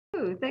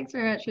Ooh, thanks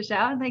very much,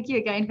 Rochelle. And thank you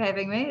again for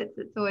having me.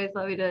 It's always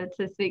lovely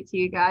to speak to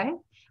you guys.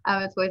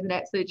 It's always an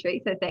absolute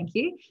treat, so thank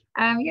you.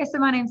 Yeah, so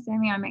my name's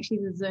Sammy. I'm actually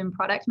the Zoom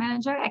product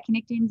manager at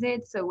Connect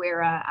NZ. So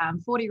we're a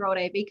 40-year-old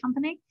AV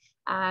company.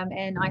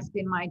 And I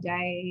spend my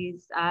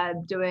days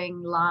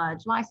doing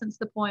large license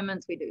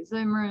deployments. We do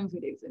Zoom rooms,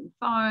 we do Zoom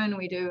phone,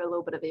 we do a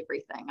little bit of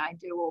everything. I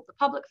do all the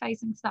public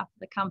facing stuff for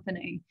the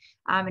company.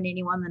 And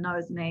anyone that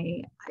knows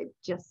me,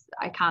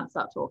 I can't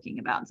stop talking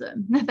about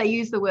Zoom. They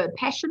use the word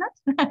passionate.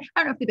 I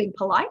don't know if they're being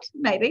polite,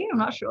 maybe, I'm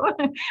not sure.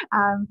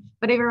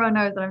 But everyone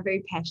knows that I'm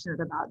very passionate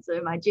about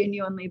Zoom. I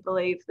genuinely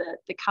believe that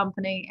the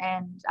company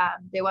and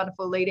their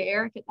wonderful leader,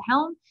 Eric, at the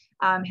helm,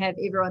 have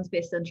everyone's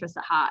best interests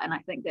at heart. And I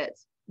think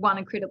that's one,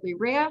 incredibly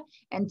rare,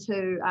 and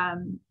two,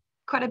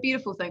 quite a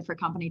beautiful thing for a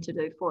company to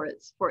do for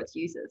its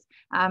users.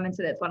 And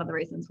so that's one of the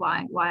reasons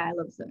why I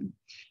love Zoom.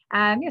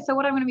 Yeah, so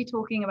what I'm going to be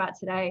talking about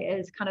today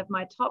is kind of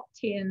my top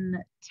 10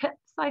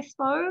 tips, I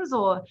suppose,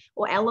 or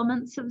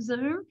elements of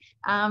Zoom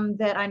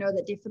that I know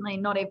that definitely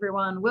not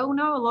everyone will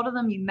know. A lot of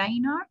them you may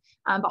know,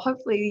 but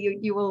hopefully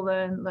you will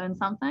learn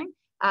something.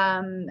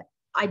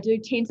 I do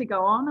tend to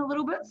go on a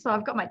little bit, so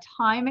I've got my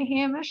timer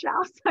here,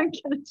 Michelle, so I'm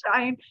going to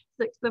try and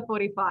stick to the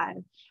 45.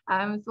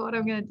 So what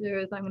I'm going to do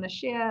is I'm going to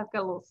share, I've got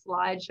a little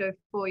slideshow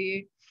for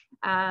you,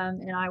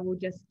 and I will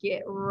just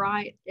get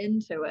right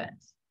into it.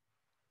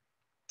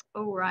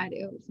 All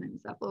righty, let's make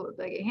this up a little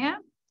bit bigger here.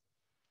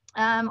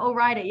 All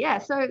righty, yeah,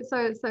 so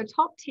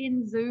top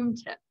 10 Zoom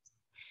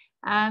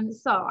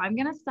tips. So I'm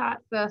going to start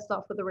first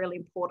off with a really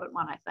important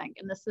one, I think,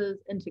 and this is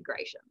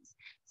integrations.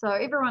 So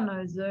everyone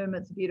knows Zoom,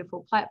 it's a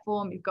beautiful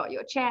platform. You've got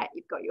your chat,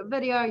 you've got your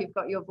video, you've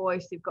got your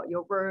voice, you've got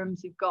your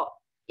rooms, you've got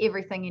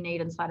everything you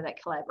need inside of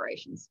that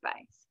collaboration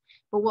space.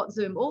 But what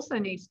Zoom also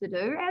needs to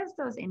do, as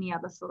does any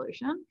other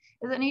solution,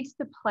 is it needs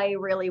to play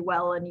really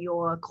well in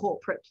your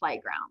corporate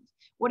playground.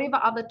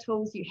 Whatever other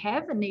tools you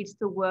have, it needs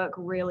to work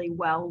really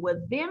well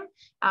with them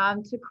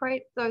to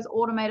create those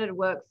automated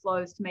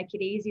workflows to make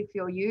it easier for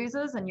your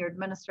users and your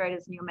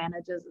administrators and your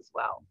managers as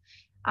well.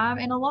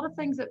 And a lot of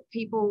things that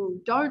people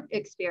don't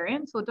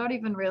experience or don't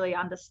even really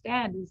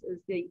understand is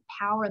the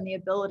power and the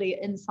ability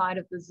inside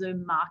of the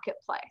Zoom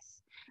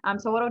marketplace.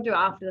 So what I'll do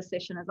after the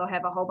session is I'll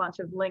have a whole bunch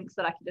of links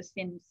that I can just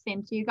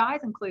send to you guys,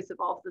 inclusive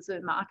of the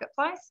Zoom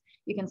marketplace.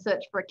 You can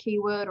search for a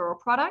keyword or a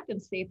product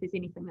and see if there's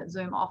anything that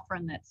Zoom offer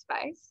in that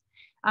space.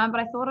 But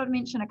I thought I'd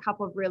mention a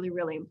couple of really,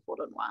 really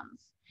important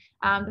ones.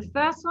 The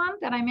first one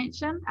that I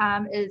mentioned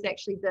is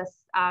actually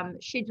this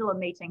schedule a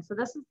meeting. So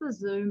this is the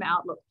Zoom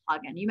Outlook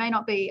plugin. You may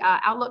not be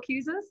Outlook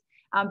users,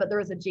 but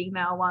there is a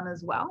Gmail one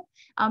as well.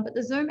 But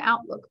the Zoom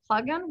Outlook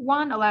plugin,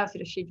 one, allows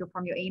you to schedule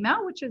from your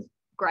email, which is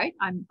great.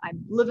 I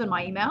live in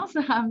my emails,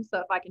 so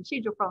if I can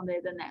schedule from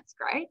there, then that's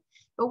great.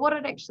 But what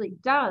it actually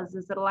does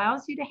is it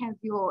allows you to have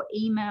your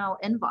email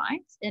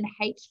invites in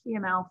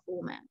HTML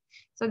format.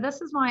 So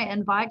this is my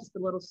invite, just a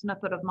little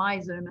snippet of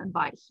my Zoom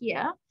invite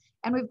here.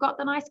 And we've got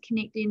the nice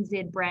Connect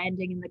NZ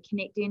branding and the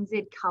Connect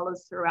NZ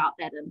colors throughout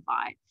that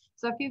invite.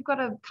 So if you've got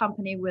a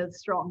company with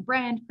strong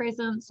brand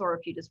presence, or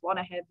if you just want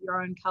to have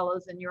your own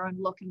colors and your own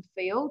look and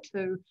feel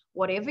to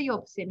whatever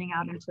you're sending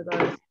out into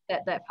those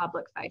that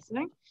public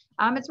facing,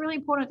 it's really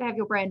important to have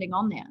your branding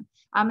on there.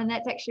 And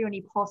that's actually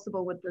only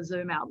possible with the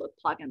Zoom Outlook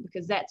plugin,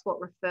 because that's what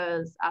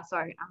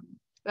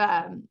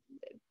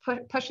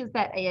pushes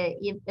that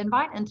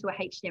invite into a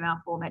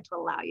HTML format to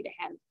allow you to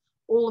have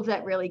all of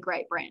that really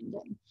great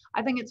branding.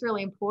 I think it's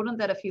really important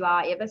that if you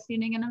are ever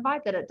sending an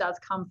invite, that it does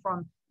come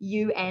from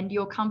you and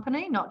your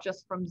company, not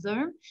just from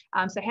Zoom.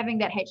 So having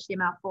that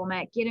HTML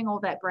format, getting all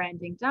that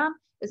branding done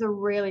is a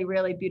really,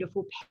 really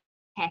beautiful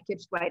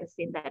packaged way to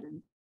send that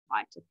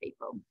invite to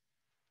people.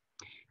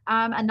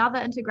 Another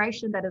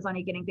integration that is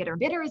only getting better and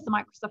better is the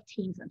Microsoft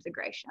Teams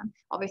integration.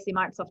 Obviously,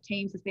 Microsoft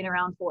Teams has been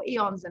around for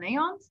eons and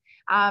eons,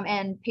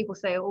 and people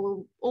say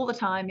all the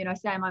time, you know,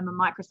 Sam, I'm a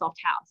Microsoft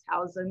house.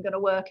 How is Zoom going to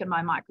work in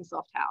my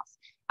Microsoft house?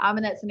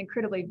 And that's an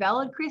incredibly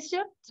valid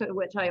question, to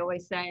which I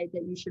always say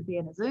that you should be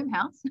in a Zoom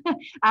house.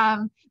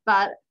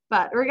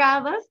 But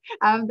regardless,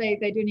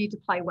 they do need to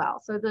play well.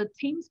 So the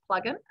Teams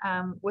plugin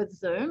with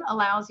Zoom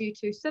allows you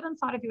to sit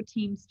inside of your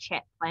Teams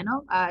chat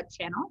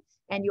channel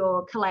and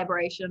your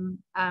collaboration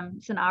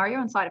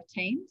scenario inside of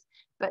Teams,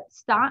 but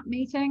start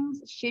meetings,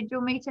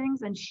 schedule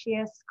meetings, and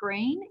share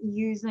screen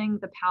using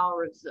the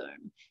power of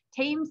Zoom.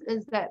 Teams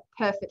is that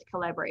perfect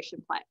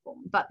collaboration platform,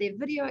 but their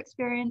video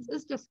experience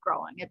is just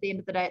growing. At the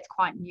end of the day, it's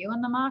quite new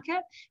in the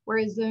market,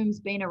 whereas Zoom's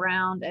been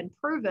around and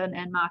proven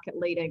and market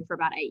leading for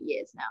about 8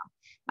 years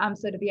now.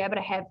 So to be able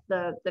to have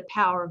the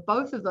power of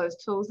both of those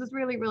tools is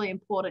really, really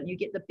important. You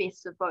get the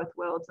best of both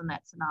worlds in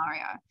that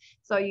scenario.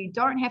 So you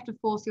don't have to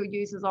force your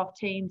users off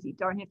Teams. You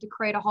don't have to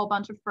create a whole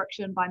bunch of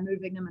friction by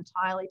moving them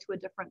entirely to a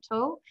different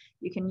tool.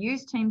 You can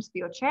use Teams for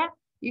your chat.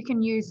 You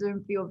can use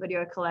Zoom for your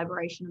video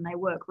collaboration, and they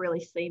work really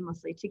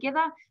seamlessly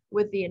together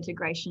with the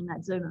integration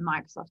that Zoom and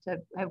Microsoft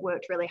have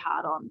worked really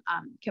hard on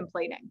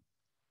completing.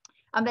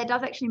 That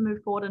does actually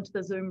move forward into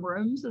the Zoom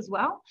rooms as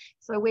well.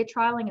 So we're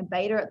trialing a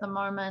beta at the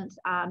moment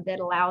that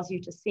allows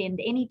you to send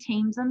any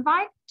Teams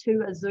invite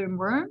to a Zoom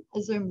room.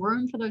 A Zoom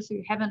room, for those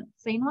who haven't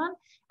seen one,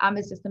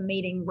 is just a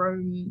meeting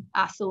room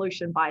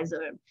solution by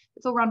Zoom.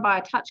 It's all run by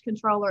a touch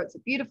controller. It's a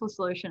beautiful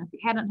solution. If you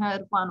hadn't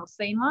heard of one or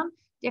seen one,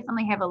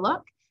 definitely have a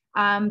look.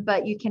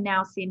 But you can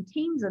now send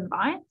Teams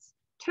invites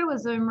to a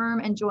Zoom room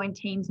and join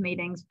Teams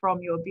meetings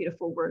from your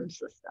beautiful room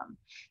system.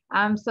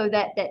 So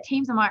that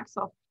Teams and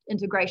Microsoft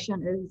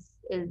integration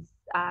is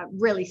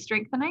really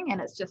strengthening,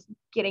 and it's just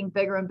getting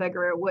bigger and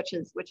bigger, which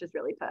is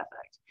really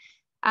perfect.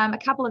 A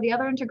couple of the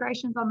other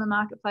integrations on the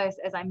marketplace,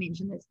 as I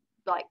mentioned, there's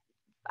like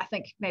I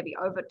think maybe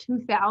over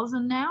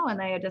 2,000 now, and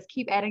they just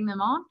keep adding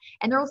them on.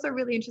 And they're also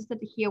really interested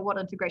to hear what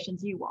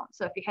integrations you want.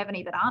 So if you have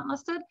any that aren't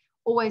listed,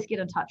 always get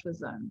in touch with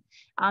Zoom.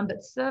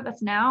 But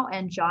ServiceNow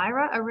and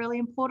Jira are really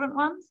important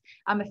ones.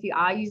 If you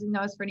are using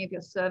those for any of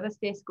your service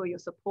desk or your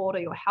support or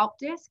your help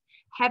desk,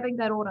 having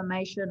that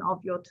automation of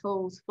your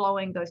tools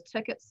flowing those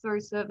tickets through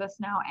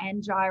ServiceNow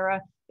and Jira,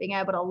 being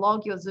able to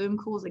log your Zoom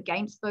calls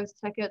against those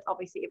tickets.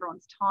 Obviously,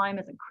 everyone's time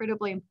is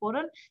incredibly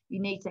important.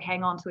 You need to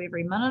hang on to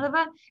every minute of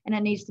it, and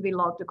it needs to be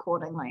logged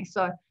accordingly.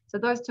 So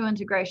those two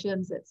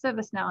integrations at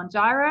ServiceNow and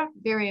Jira,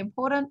 very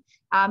important.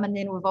 And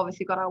then we've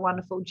obviously got our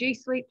wonderful G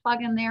Suite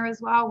plugin there as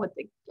well with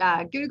the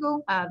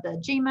Google,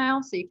 the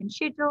Gmail, so you can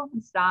schedule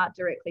and start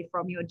directly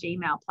from your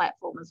Gmail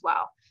platform as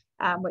well,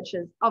 which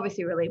is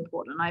obviously really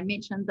important. I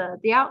mentioned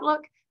the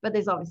Outlook, but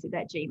there's obviously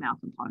that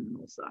Gmail component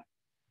also.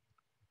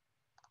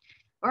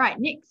 All right,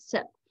 next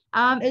tip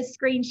is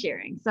screen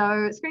sharing.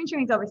 So screen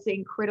sharing is obviously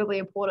incredibly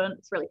important.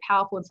 It's really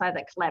powerful inside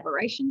that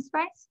collaboration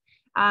space.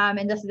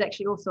 And this is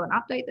actually also an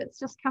update that's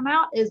just come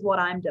out, is what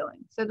I'm doing.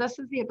 So this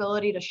is the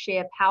ability to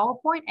share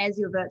PowerPoint as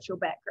your virtual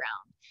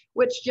background,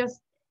 which just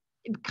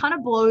kind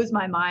of blows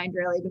my mind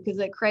really, because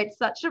it creates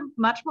such a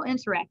much more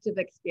interactive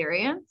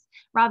experience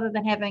rather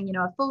than having, you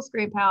know, a full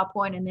screen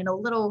PowerPoint and then a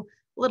little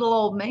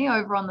old me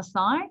over on the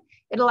side.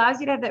 It allows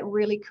you to have that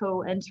really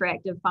cool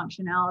interactive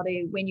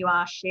functionality when you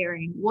are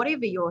sharing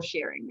whatever you're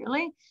sharing,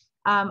 really.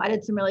 I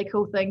did some really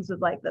cool things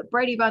with like the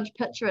Brady Bunch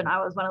picture, and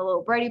I was one of the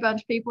little Brady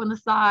Bunch people on the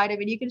side. I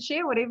mean, you can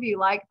share whatever you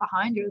like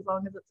behind you as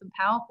long as it's in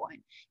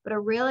PowerPoint, but it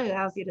really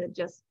allows you to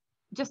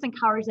just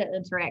encourage that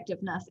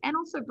interactiveness and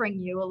also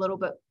bring you a little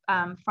bit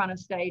front of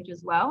stage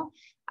as well.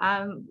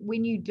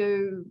 When you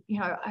do, you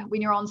know,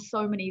 when you're on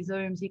so many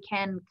Zooms, you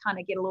can kind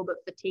of get a little bit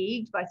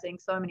fatigued by seeing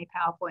so many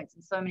PowerPoints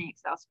and so many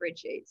Excel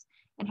spreadsheets.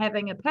 And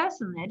having a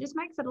person there just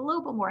makes it a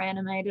little bit more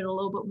animated, a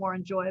little bit more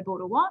enjoyable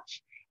to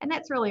watch. And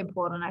that's really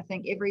important. I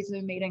think every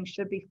Zoom meeting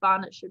should be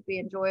fun. It should be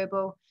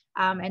enjoyable.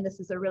 And this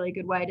is a really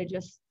good way to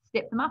just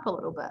step them up a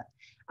little bit.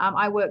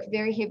 I work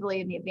very heavily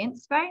in the event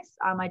space.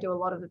 I do a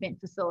lot of event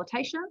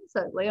facilitation.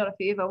 So Leon, if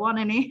you ever want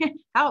any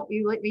help,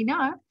 you let me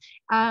know.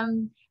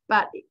 And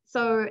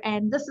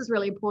this is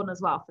really important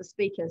as well for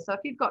speakers. So if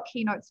you've got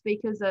keynote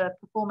speakers that are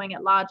performing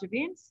at large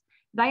events,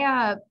 they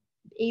are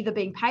either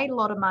being paid a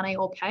lot of money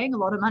or paying a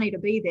lot of money to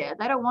be there.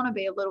 They don't want to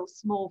be a little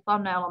small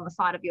thumbnail on the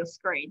side of your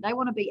screen. They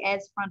want to be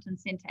as front and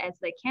center as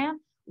they can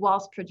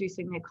whilst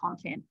producing their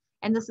content.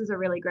 And this is a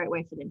really great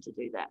way for them to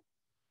do that.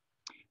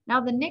 Now,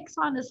 the next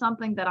one is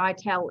something that I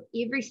tell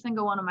every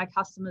single one of my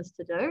customers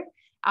to do.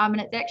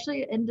 And it's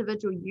actually an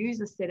individual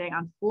user setting,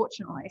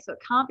 unfortunately. So it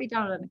can't be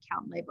done at an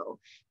account level,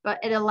 but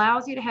it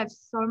allows you to have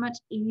so much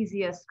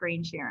easier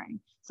screen sharing.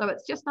 So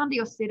it's just under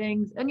your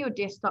settings in your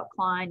desktop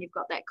client. You've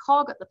got that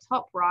cog at the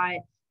top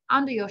right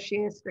under your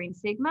share screen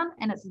segment.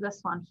 And it's this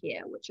one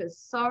here, which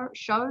is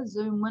show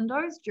Zoom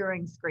windows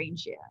during screen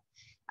share.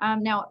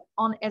 Now,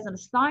 as an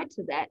aside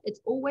to that, it's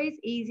always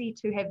easy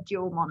to have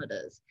dual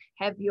monitors.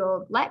 Have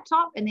your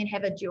laptop and then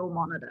have a dual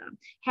monitor.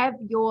 Have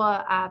your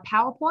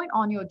PowerPoint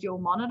on your dual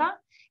monitor.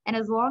 And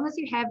as long as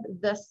you have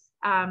this,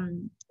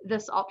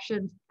 this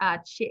option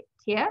checked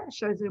here,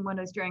 show Zoom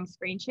windows during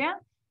screen share,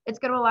 it's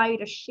going to allow you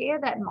to share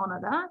that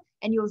monitor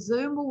and your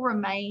Zoom will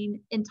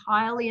remain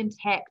entirely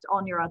intact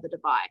on your other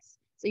device.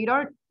 So you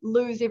don't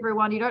lose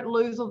everyone, you don't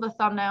lose all the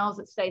thumbnails,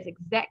 it stays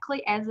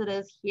exactly as it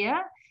is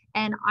here.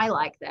 And I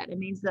like that. It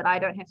means that I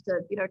don't have to,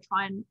 you know,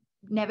 try and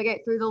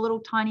navigate through the little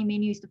tiny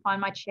menus to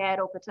find my chat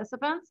or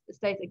participants. It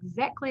stays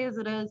exactly as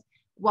it is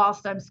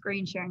whilst I'm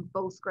screen sharing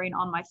full screen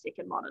on my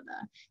second monitor.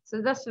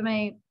 So this for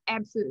me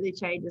absolutely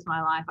changes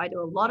my life. I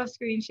do a lot of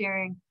screen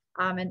sharing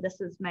and this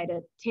has made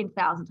it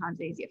 10,000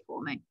 times easier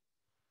for me.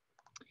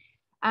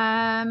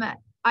 I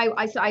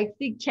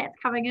think chat's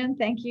coming in.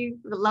 Thank you.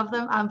 Love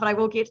them. But I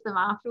will get to them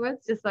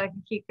afterwards just so I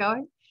can keep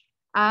going.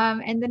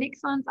 And the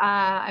next ones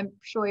are, I'm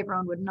sure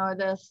everyone would know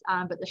this,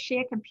 but the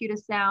share computer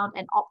sound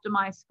and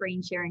optimize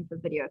screen sharing for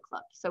video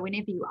clips. So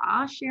whenever you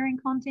are sharing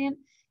content,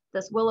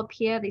 this will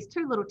appear, these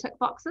two little tick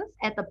boxes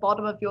at the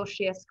bottom of your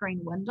share screen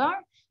window.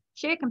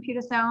 Share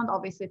computer sound,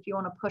 obviously, if you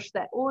want to push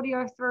that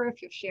audio through,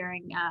 if you're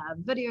sharing a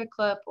video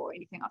clip or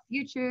anything off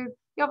YouTube,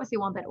 you obviously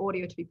want that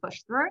audio to be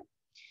pushed through.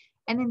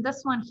 And then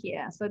this one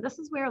here. So this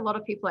is where a lot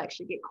of people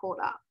actually get caught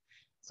up.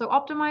 So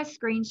optimize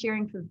screen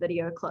sharing for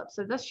video clips.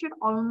 So this should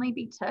only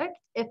be ticked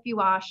if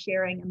you are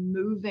sharing a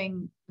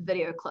moving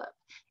video clip.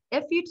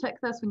 If you tick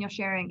this when you're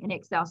sharing an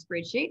Excel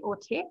spreadsheet or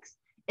text,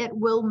 it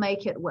will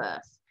make it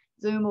worse.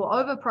 Zoom will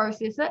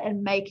overprocess it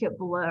and make it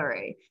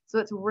blurry. So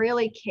it's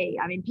really key.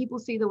 I mean, people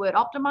see the word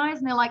optimize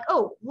and they're like,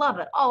 oh, love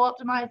it. I'll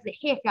optimize the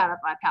heck out of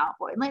my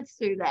PowerPoint. Let's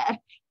do that.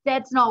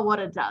 That's not what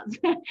it does.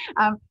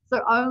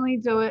 So only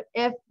do it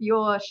if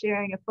you're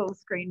sharing a full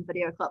screen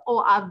video clip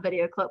or a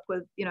video clip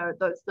with, you know,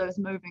 those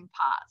moving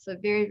parts. So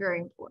very,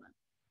 very important.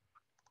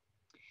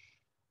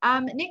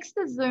 Next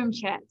is Zoom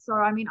chat. So,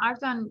 I mean, I've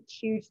done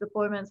huge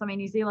deployments. I mean,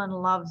 New Zealand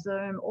loves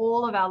Zoom.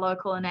 All of our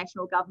local and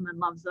national government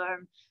love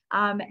Zoom.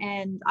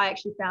 And I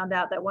actually found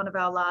out that one of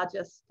our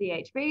largest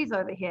DHBs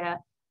over here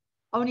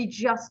only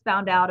just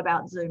found out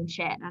about Zoom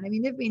chat. And I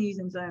mean, they've been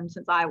using Zoom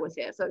since I was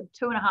here, so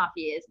 2.5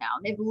 years now.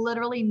 And they've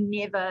literally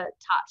never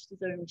touched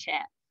Zoom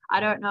chat.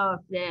 I don't know if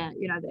they're,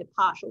 you know, they're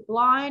partial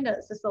blind.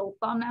 It's just a little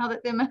thumbnail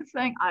that they're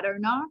missing. I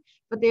don't know,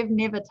 but they've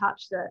never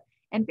touched it.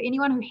 And for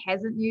anyone who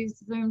hasn't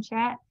used Zoom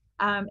chat,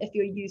 if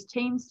you use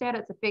TeamStat,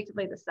 it's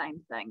effectively the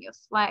same thing. Your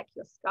Slack,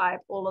 your Skype,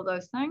 all of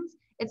those things.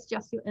 It's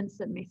just your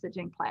instant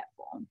messaging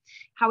platform.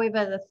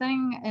 However, the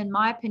thing, in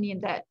my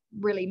opinion, that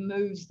really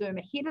moves Zoom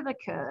ahead of the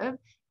curve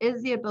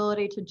is the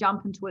ability to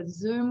jump into a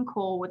Zoom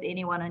call with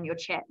anyone in your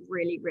chat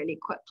really, really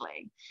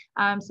quickly.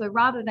 So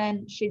rather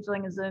than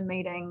scheduling a Zoom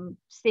meeting,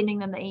 sending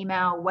them the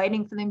email,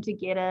 waiting for them to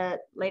get it,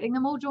 letting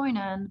them all join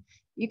in,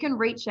 you can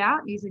reach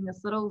out using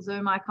this little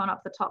Zoom icon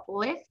up the top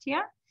left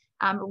here.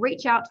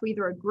 Reach out to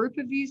either a group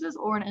of users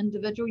or an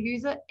individual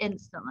user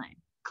instantly.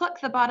 Click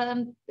the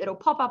button, it'll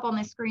pop up on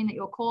their screen that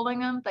you're calling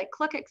them. They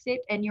click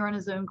accept and you're in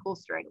a Zoom call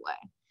straight away.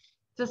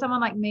 For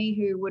someone like me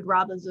who would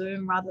rather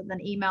Zoom rather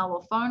than email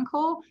or phone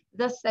call,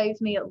 this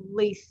saves me at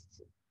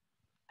least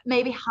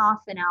maybe half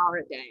an hour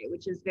a day,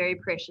 which is very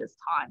precious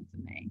time for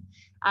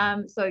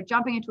me. So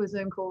jumping into a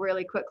Zoom call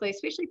really quickly,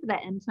 especially for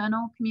that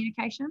internal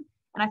communication,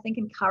 and I think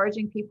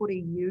encouraging people to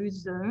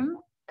use Zoom,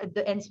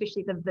 and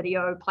especially the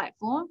video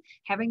platform,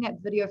 having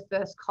that video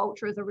first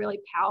culture is a really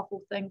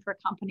powerful thing for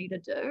a company to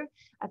do.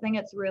 I think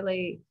it's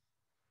really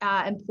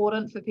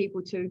important for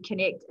people to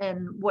connect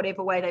in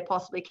whatever way they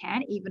possibly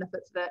can, even if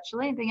it's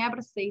virtually, and being able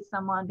to see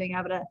someone, being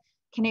able to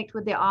connect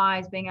with their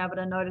eyes, being able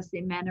to notice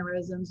their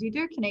mannerisms. You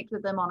do connect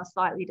with them on a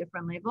slightly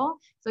different level.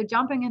 So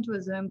jumping into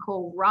a Zoom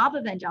call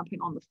rather than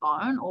jumping on the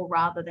phone or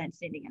rather than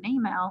sending an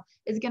email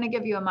is going to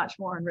give you a much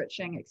more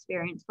enriching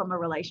experience from a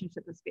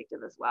relationship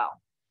perspective as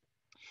well.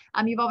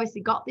 You've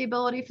obviously got the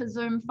ability for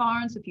Zoom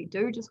phones. If you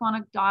do just want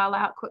to dial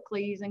out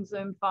quickly using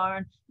Zoom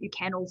phone, you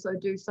can also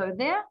do so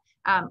there.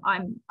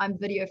 I'm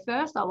video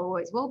first, I'll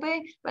always will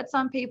be, but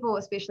some people,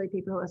 especially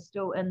people who are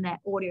still in that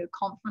audio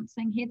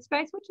conferencing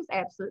headspace, which is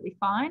absolutely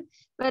fine,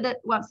 but it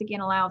once again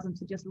allows them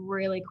to just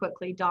really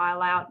quickly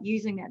dial out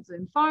using that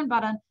Zoom phone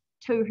button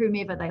to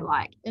whomever they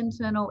like,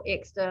 internal,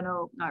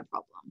 external, no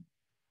problem.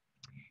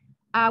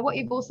 What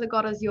you've also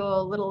got is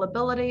your little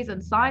abilities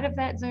inside of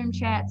that Zoom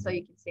chat. So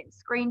you can send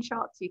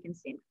screenshots, you can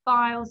send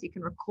files, you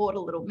can record a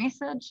little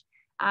message.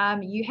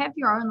 You have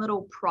your own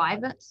little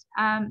private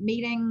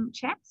meeting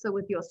chat, so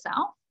with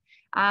yourself.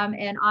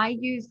 And I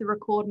use the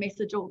record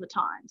message all the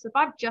time. So if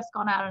I've just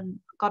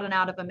gotten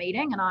out of a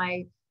meeting and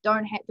I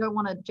don't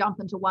want to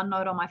jump into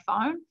OneNote on my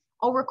phone,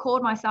 I'll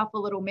record myself a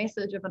little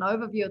message of an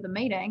overview of the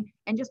meeting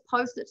and just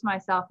post it to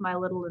myself, my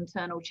little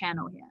internal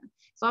channel here.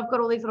 So I've got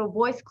all these little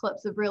voice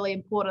clips of really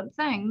important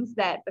things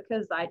that,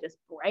 because I just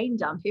brain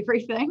dump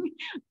everything,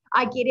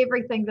 I get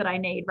everything that I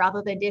need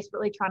rather than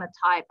desperately trying to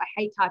type. I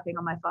hate typing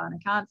on my phone. I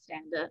can't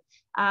stand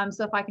it.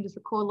 So if I can just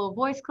record a little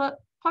voice clip,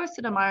 post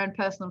it on my own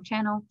personal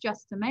channel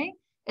just to me,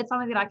 it's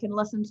something that I can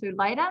listen to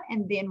later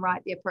and then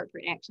write the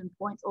appropriate action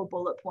points or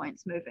bullet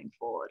points moving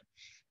forward.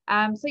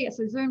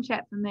 So Zoom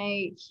chat for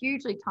me,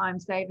 hugely time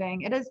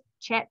saving. It is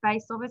chat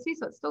based, obviously,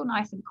 so it's still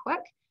nice and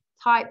quick.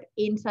 Type,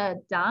 enter,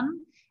 done.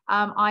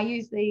 I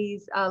use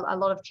these a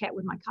lot of chat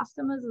with my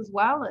customers as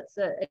well. It's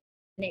an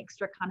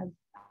extra kind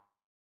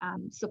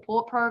of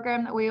support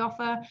program that we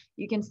offer.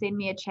 You can send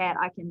me a chat.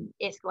 I can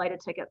escalate a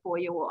ticket for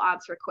you or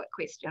answer a quick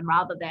question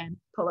rather than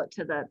pull it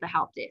to the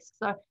help desk.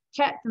 So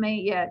chat for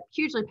me, yeah,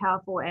 hugely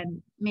powerful,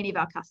 and many of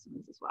our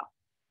customers as well.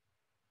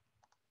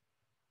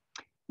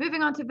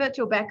 Moving on to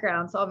virtual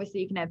backgrounds. So obviously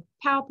you can have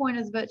PowerPoint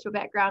as virtual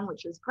background,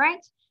 which is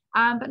great,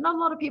 but not a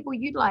lot of people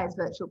utilize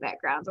virtual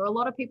backgrounds, or a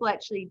lot of people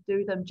actually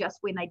do them just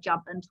when they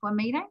jump into a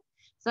meeting.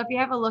 So if you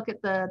have a look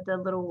at the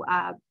little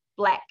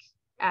black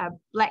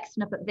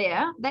snippet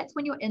there, that's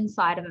when you're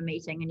inside of a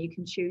meeting and you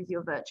can choose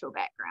your virtual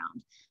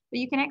background. But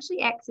you can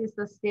actually access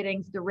the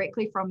settings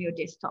directly from your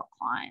desktop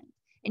client.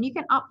 And you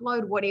can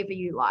upload whatever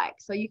you like.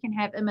 So you can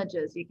have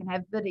images, you can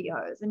have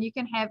videos, and you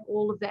can have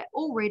all of that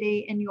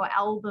already in your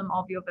album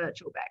of your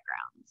virtual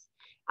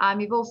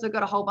backgrounds. You've also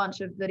got a whole bunch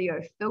of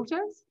video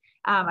filters.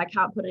 I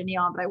can't put any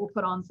on, but I will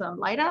put on some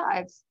later.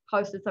 I've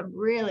posted some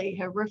really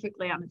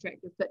horrifically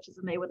unattractive pictures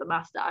of me with a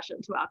mustache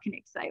into our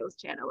Connect Sales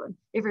channel, and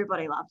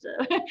everybody loved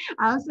it.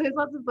 So there's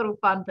lots of little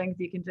fun things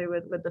you can do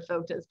with the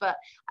filters. But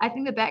I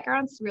think the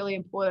background's really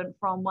important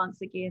from,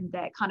 once again,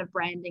 that kind of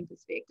branding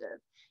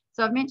perspective.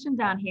 So I've mentioned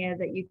down here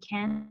that you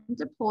can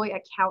deploy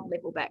account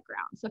level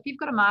background. So if you've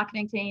got a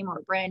marketing team or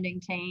a branding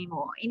team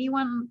or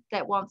anyone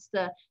that wants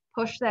to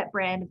push that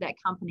brand of that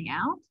company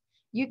out,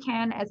 you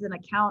can, as an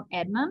account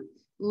admin,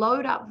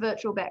 load up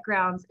virtual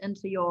backgrounds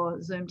into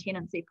your Zoom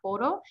tenancy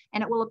portal,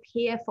 and it will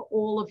appear for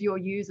all of your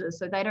users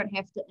so they don't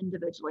have to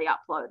individually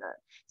upload it.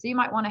 So you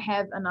might want to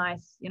have a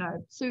nice,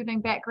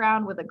 soothing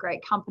background with a great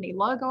company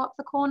logo up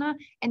the corner,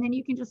 and then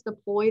you can just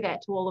deploy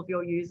that to all of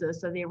your users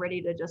so they're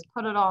ready to just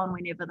put it on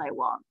whenever they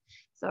want.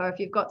 So if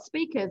you've got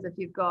speakers, if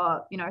you've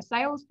got,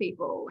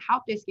 salespeople,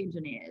 help desk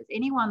engineers,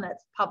 anyone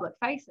that's public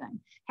facing,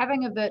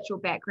 having a virtual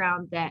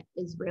background that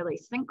is really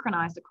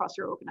synchronized across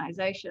your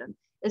organization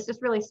is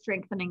just really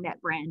strengthening that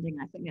branding.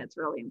 I think that's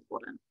really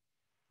important.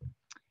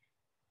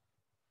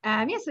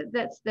 Yes,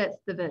 that's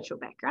the virtual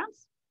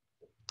backgrounds.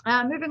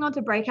 Moving on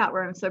to breakout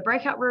rooms. So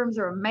breakout rooms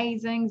are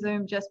amazing.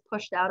 Zoom just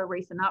pushed out a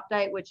recent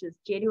update, which is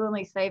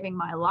genuinely saving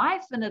my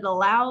life, and it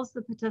allows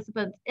the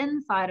participants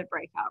inside of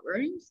breakout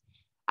rooms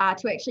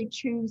to actually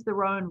choose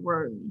their own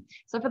room.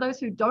 So for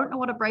those who don't know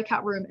what a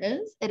breakout room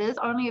is, it is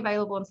only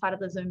available inside of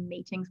the Zoom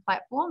meetings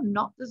platform,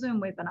 not the Zoom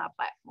webinar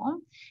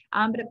platform.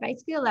 But it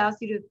basically allows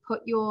you to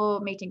put your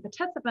meeting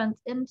participants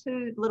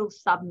into little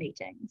sub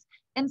meetings.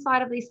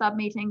 Inside of these sub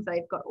meetings,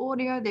 they've got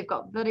audio, they've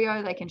got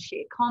video, they can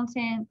share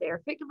content. They're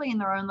effectively in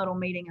their own little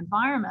meeting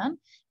environment,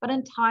 but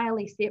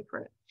entirely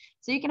separate.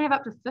 So you can have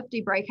up to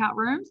 50 breakout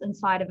rooms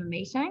inside of a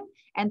meeting,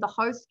 and the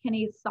host can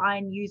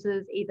assign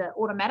users either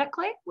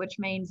automatically, which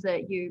means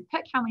that you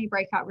pick how many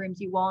breakout rooms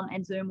you want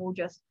and Zoom will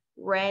just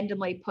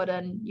randomly put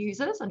in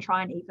users and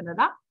try and even it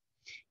up.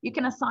 You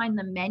can assign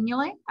them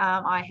manually.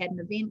 I had an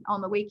event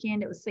on the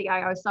weekend. It was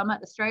CIO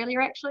Summit Australia,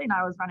 actually, and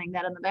I was running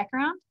that in the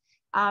background.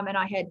 And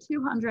I had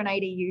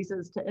 280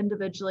 users to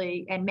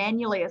individually and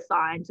manually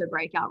assign to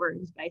breakout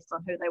rooms based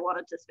on who they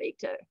wanted to speak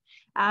to.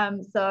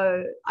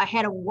 So I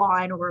had a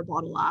wine or a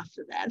bottle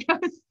after that.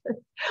 It was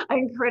an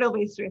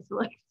incredibly stressful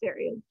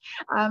experience.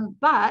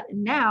 But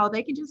now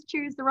they can just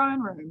choose their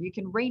own room. You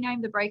can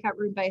rename the breakout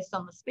room based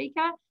on the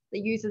speaker. The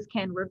users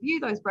can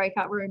review those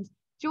breakout rooms,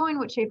 join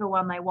whichever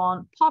one they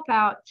want, pop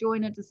out,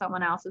 join into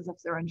someone else's if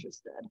they're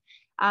interested.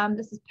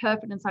 This is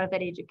perfect inside of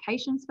that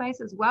education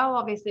space as well.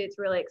 Obviously, it's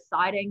really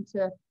exciting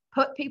to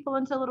put people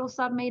into little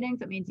sub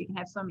meetings. It means you can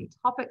have so many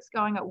topics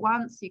going at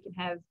once. You can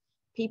have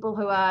people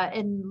who are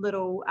in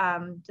little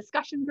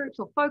discussion groups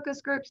or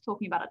focus groups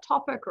talking about a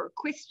topic or a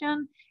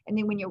question. And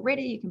then when you're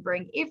ready, you can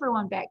bring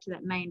everyone back to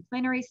that main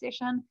plenary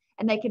session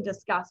and they can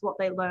discuss what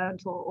they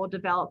learned or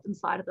developed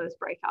inside of those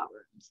breakout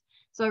rooms.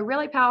 So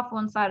really powerful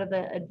inside of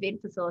the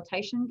event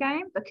facilitation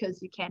game because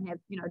you can have,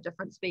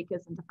 different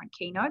speakers and different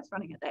keynotes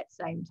running at that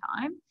same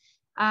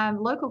time.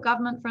 Local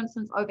government, for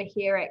instance, over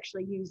here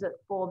actually use it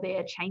for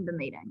their chamber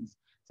meetings.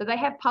 So they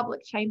have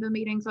public chamber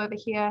meetings over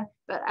here,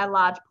 but a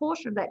large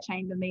portion of that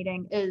chamber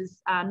meeting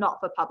is not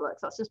for public.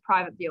 So it's just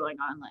private viewing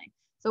only.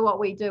 So what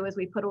we do is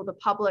we put all the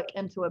public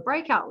into a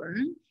breakout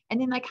room and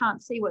then they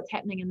can't see what's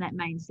happening in that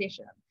main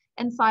session.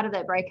 Inside of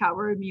that breakout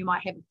room, you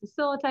might have a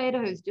facilitator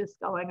who's just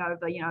going over,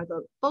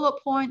 the bullet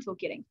points or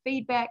getting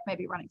feedback,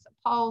 maybe running some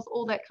polls,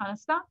 all that kind of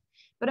stuff.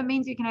 But it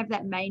means you can have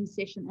that main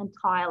session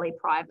entirely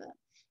private.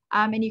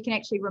 And you can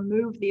actually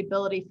remove the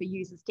ability for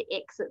users to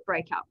exit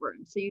breakout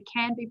rooms. So you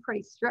can be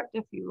pretty strict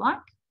if you like.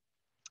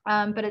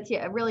 But it's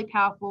a really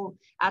powerful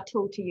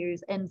tool to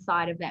use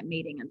inside of that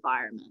meeting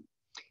environment.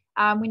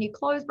 When you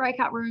close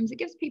breakout rooms, it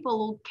gives people a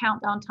little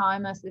countdown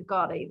timer. So they've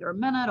got either a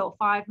minute or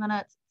 5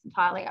 minutes. It's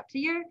entirely up to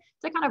you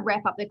to kind of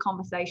wrap up their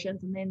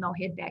conversations and then they'll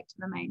head back to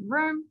the main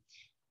room.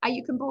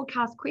 You can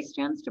broadcast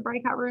questions to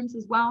breakout rooms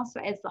as well. So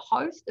as the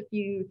host, if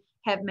you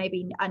have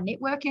maybe a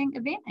networking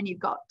event and you've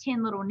got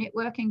 10 little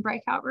networking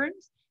breakout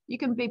rooms, you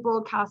can be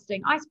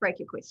broadcasting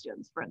icebreaker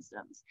questions, for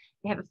instance.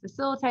 You have a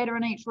facilitator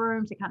in each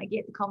room to kind of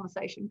get the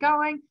conversation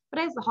going.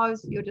 But as the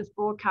host, you're just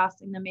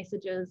broadcasting the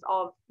messages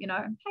of,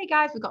 hey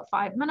guys, we've got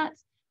 5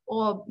 minutes,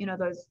 or,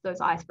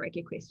 those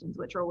icebreaker questions,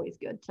 which are always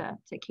good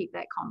to keep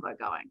that convo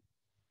going.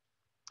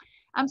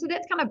 So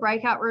that's kind of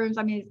breakout rooms.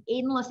 I mean, there's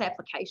endless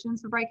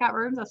applications for breakout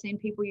rooms. I've seen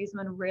people use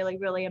them in really,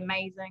 really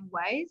amazing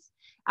ways.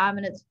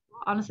 And it's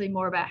honestly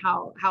more about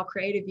how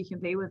creative you can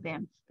be with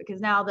them,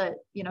 because now that,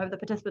 the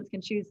participants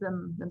can choose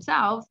them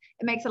themselves,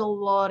 it makes it a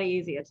lot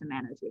easier to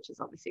manage, which is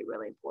obviously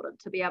really important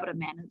to be able to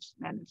manage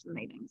the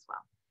meeting as well.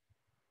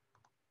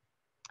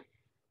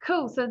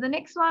 Cool. So the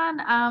next one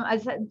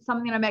is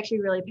something that I'm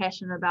actually really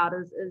passionate about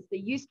is the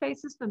use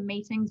cases for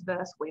meetings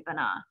versus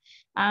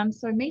webinar.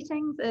 So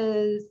meetings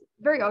is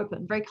very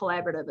open, very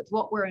collaborative. It's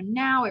what we're in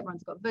now.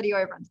 Everyone's got video,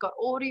 everyone's got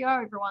audio,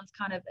 everyone's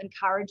kind of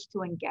encouraged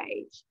to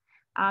engage.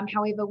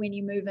 However, when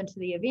you move into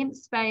the event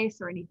space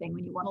or anything,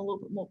 when you want a little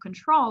bit more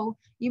control,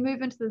 you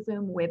move into the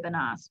Zoom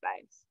webinar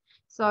space.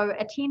 So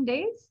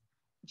attendees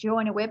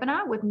join a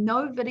webinar with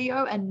no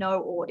video and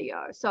no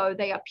audio. So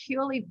they are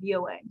purely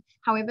viewing.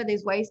 However,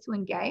 there's ways to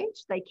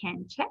engage. They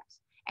can chat,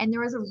 and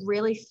there is a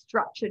really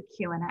structured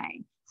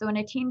Q&A. So an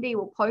attendee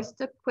will post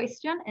a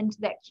question into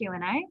that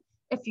Q&A.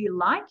 If you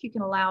like, you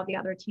can allow the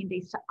other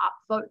attendees to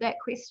upvote that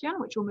question,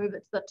 which will move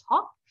it to the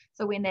top.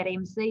 So when that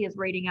MC is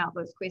reading out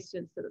those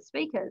questions to the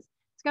speakers,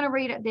 they're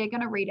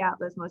going to read out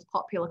those most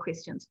popular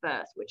questions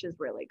first, which is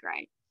really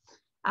great.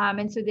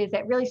 And so there's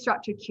that really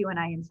structured Q&A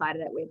inside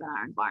of that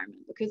webinar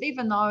environment, because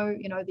even though,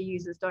 the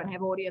users don't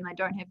have audio and they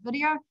don't have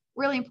video,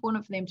 really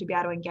important for them to be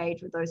able to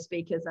engage with those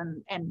speakers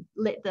and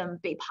let them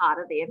be part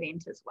of the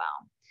event as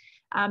well.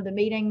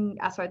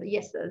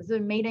 The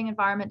Zoom meeting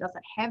environment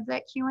doesn't have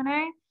that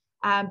Q&A,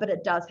 but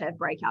it does have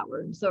breakout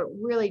rooms. So it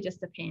really just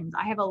depends.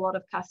 I have a lot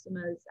of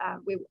customers.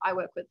 I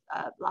work with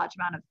a large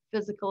amount of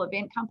physical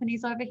event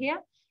companies over here,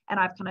 and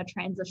I've kind of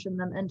transitioned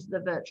them into the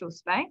virtual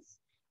space.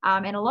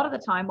 And a lot of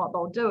the time what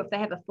they'll do, if they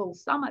have a full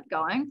summit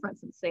going, for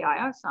instance,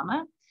 CIO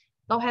Summit,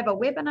 they'll have a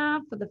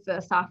webinar for the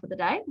first half of the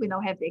day when they'll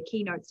have their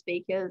keynote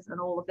speakers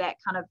and all of that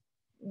kind of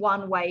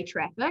one-way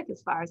traffic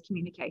as far as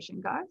communication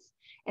goes.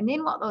 And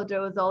then what they'll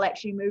do is they'll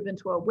actually move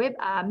into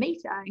a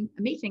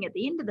meeting at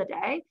the end of the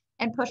day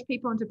and push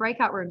people into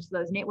breakout rooms for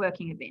those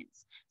networking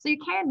events. So you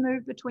can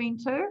move between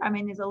two. I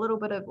mean, there's a little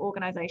bit of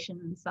organization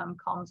and some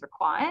comms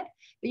required,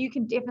 but you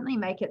can definitely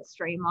make it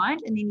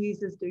streamlined, and then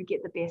users do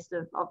get the best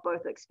of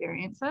both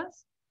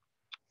experiences.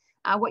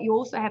 What you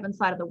also have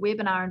inside of the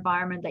webinar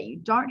environment that you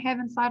don't have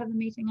inside of the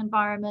meeting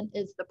environment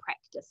is the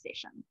practice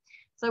session.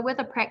 So with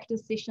a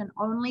practice session,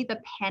 only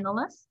the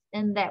panelists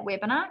in that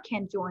webinar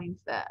can join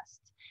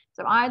first.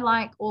 So I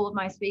like all of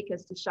my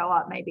speakers to show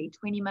up maybe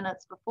 20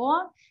 minutes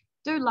before,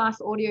 do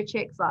last audio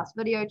checks, last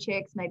video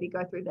checks, maybe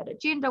go through that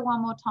agenda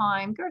one more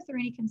time, go through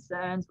any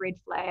concerns, red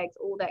flags,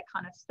 all that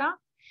kind of stuff.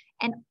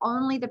 And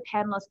only the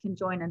panelists can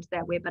join into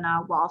that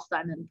webinar whilst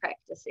I'm in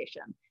practice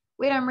session.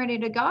 When I'm ready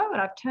to go and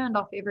I've turned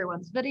off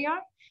everyone's video,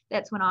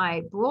 that's when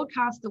I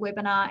broadcast the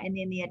webinar, and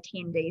then the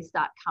attendees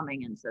start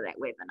coming into that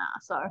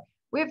webinar. So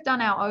we've done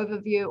our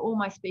overview. All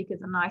my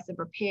speakers are nice and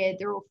prepared.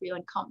 They're all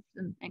feeling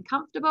confident and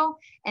comfortable.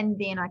 And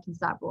then I can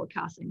start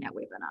broadcasting that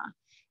webinar.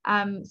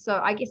 So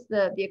I guess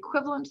the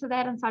equivalent to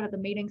that inside of the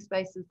meeting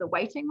space is the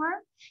waiting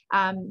room.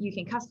 You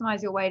can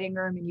customize your waiting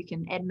room, and you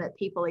can admit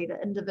people either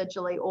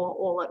individually or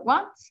all at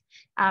once.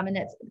 And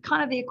that's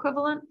kind of the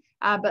equivalent.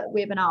 But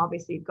webinar,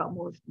 obviously, you've got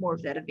more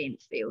of that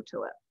event feel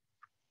to it.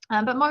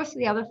 But most of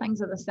the other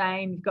things are the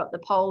same. You've got the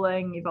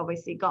polling, you've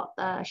obviously got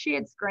the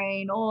shared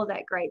screen, all of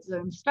that great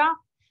Zoom stuff.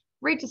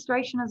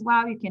 Registration as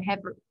well. You can have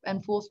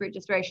enforced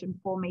registration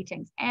for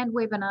meetings and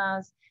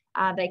webinars.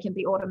 They can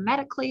be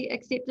automatically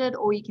accepted,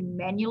 or you can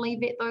manually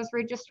vet those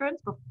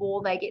registrants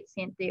before they get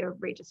sent their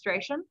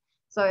registration.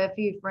 So if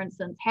you, for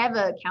instance, have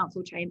a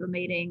council chamber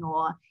meeting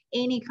or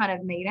any kind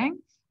of meeting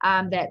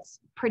that's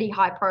pretty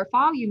high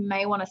profile, you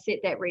may want to set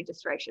that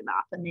registration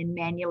up and then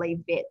manually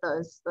vet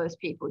those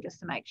people just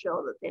to make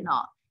sure that they're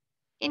not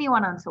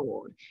anyone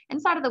untoward.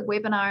 Inside of the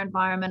webinar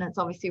environment, it's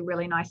obviously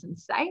really nice and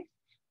safe.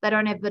 They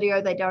don't have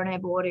video, they don't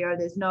have audio.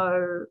 There's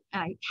no,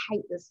 I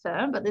hate this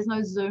term, but there's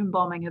no Zoom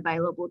bombing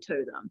available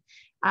to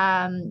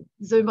them.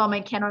 Zoom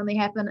bombing can only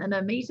happen in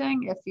a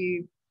meeting if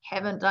you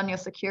haven't done your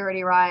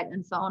security right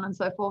and so on and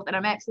so forth. And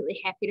I'm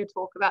absolutely happy to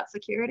talk about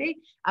security.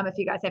 If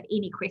you guys have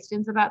any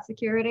questions about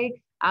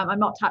security, I'm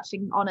not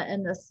touching on it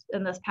in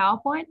this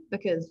PowerPoint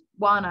because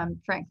one, I'm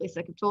frankly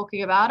sick of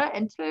talking about it.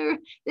 And two,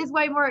 there's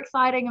way more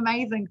exciting,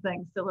 amazing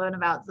things to learn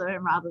about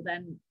Zoom rather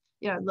than,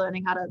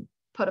 learning how to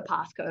put a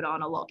passcode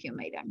on or lock your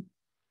meeting.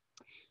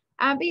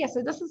 But yeah,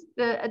 so this is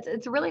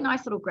it's a really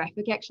nice little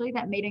graphic actually,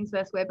 that meetings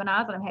versus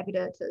webinars, and I'm happy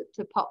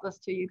to pop this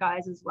to you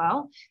guys as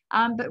well.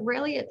 But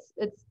really it's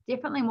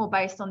definitely more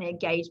based on the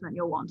engagement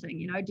you're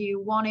wanting. Do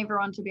you want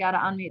everyone to be able to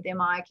unmute their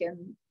mic and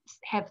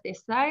have their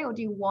say, or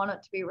do you want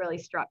it to be really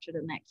structured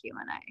in that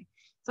Q&A?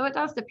 So it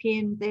does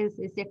depend. There's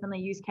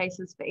definitely use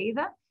cases for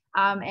either.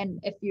 And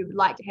if you'd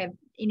like to have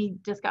any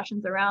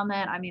discussions around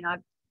that, I mean, I've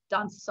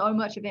done so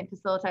much event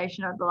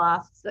facilitation over the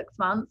last 6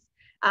 months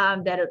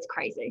that it's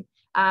crazy.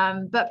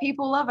 But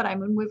people love it. I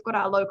mean, we've got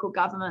our local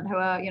government who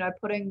are,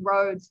 putting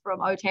roads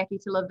from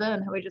Otaki to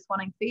Levin, who are just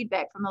wanting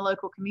feedback from the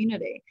local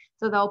community.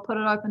 So they'll put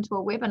it open to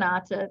a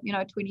webinar to,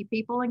 20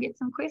 people and get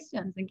some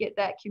questions and get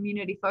that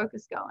community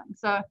focus going.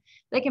 So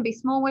they can be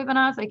small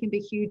webinars, they can be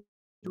huge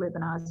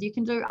webinars. You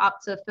can do up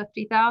to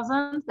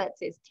 50,000, that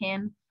says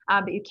 10,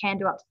 but you can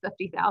do up to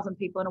 50,000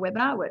 people in a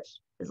webinar, which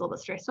is a little bit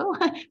stressful.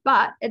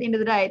 But at the end of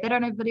the day, they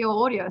don't have video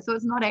or audio, so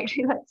it's not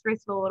actually that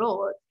stressful at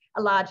all. It's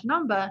a large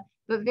number,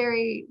 but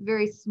very,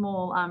 very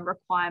small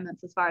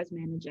requirements as far as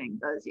managing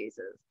those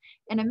users.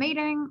 In a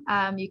meeting,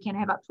 you can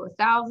have up to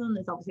 1,000.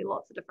 There's obviously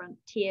lots of different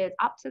tiers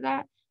up to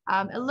that.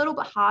 A little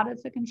bit harder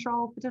to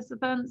control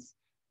participants.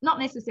 Not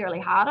necessarily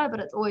harder, but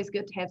it's always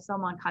good to have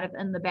someone kind of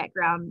in the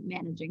background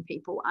managing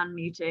people,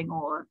 unmuting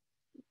or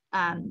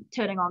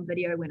turning on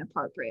video when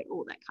appropriate,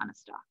 all that kind of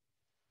stuff.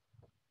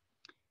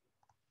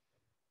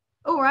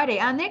 Alrighty,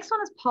 our next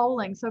one is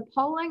polling. So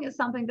polling is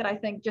something that I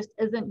think just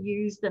isn't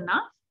used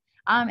enough.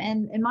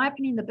 And in my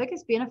opinion, the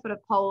biggest benefit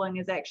of polling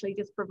is actually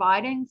just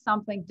providing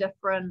something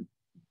different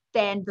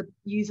than the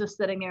user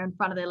sitting there in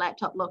front of their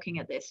laptop looking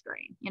at their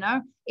screen.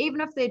 Even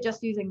if they're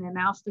just using their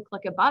mouse to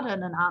click a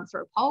button and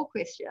answer a poll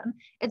question,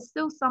 it's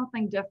still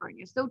something different.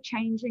 You're still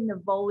changing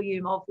the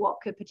volume of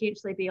what could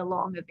potentially be a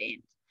long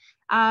event.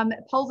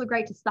 Polls are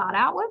great to start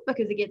out with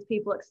because it gets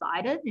people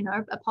excited. You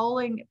know,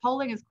 polling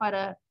is quite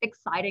a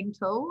exciting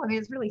tool. I mean,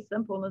 it's really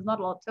simple and there's not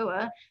a lot to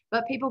it,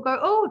 but people go,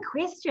 oh, a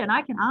question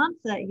I can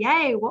answer.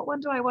 Yay, what one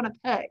do I want to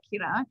pick? You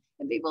know,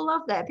 and people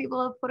love that. People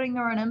are putting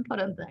their own input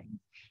in things.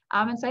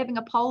 And so having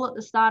a poll at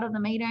the start of the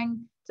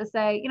meeting to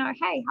say, you know,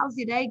 hey, how's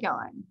your day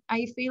going? Are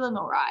you feeling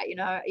all right? You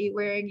know, are you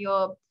wearing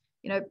your,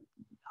 you know,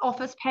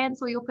 office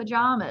pants or your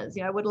pajamas?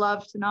 You know, would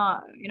love to know,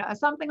 you know,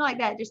 something like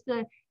that, just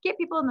to get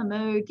people in the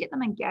mood, get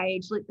them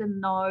engaged, let them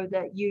know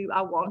that you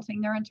are wanting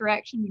their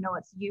interaction. You know,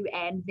 it's you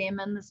and them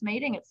in this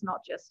meeting. It's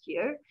not just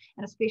you.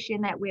 And especially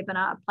in that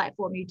webinar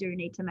platform, you do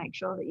need to make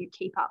sure that you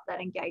keep up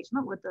that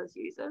engagement with those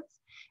users.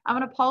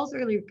 And a poll's a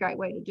really great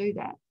way to do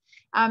that.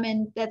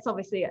 And that's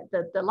obviously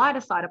the lighter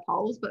side of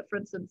polls, but for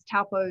instance,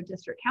 Taupo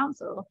District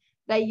Council,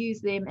 they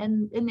use them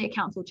in their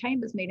council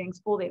chambers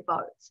meetings for their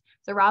votes.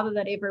 So rather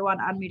than everyone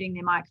unmuting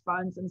their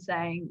microphones and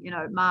saying, you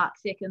know, Mark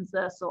seconds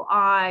this or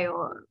I,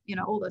 or, you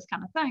know, all those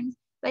kind of things,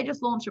 they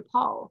just launch a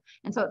poll.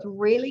 And so it's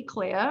really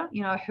clear,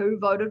 you know, who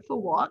voted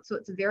for what. So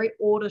it's a very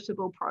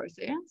auditable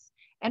process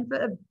and for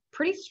a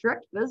pretty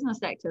strict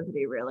business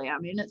activity, really. I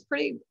mean, it's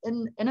pretty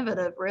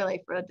innovative,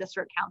 really, for a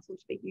district council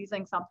to be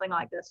using something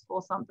like this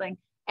for something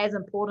as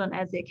important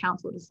as their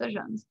council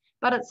decisions.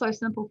 But it's so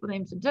simple for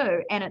them to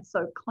do, and it's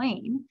so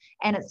clean,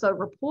 and it's so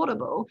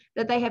reportable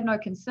that they have no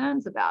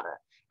concerns about it.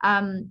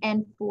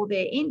 And for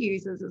their end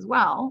users as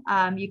well,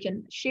 you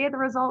can share the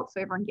results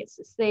so everyone gets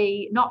to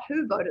see not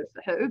who voted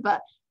for who,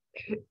 but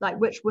like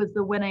which was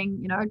the winning,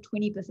 you know,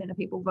 20% of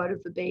people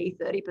voted for B,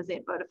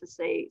 30% voted for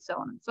C, so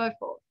on and so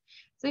forth.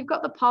 So you've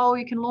got the poll,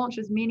 you can launch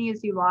as many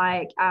as you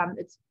like.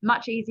 It's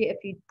much easier if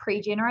you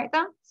pre-generate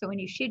them. So when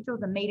you schedule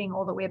the meeting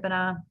or the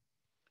webinar,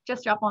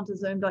 just jump onto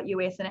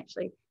zoom.us and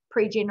actually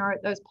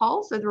pre-generate those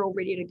polls so they're all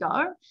ready to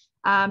go.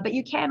 But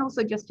you can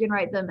also just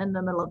generate them in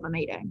the middle of the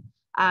meeting.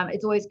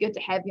 It's always good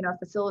to have, you know,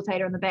 a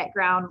facilitator in the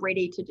background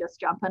ready to just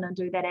jump in and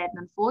do that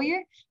admin for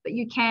you. But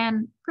you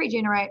can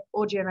pre-generate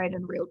or generate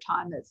in real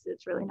time.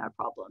 It's really no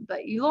problem.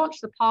 But you launch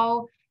the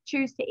poll,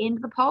 choose to end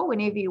the poll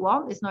whenever you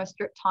want. There's no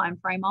strict time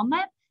frame on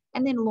that.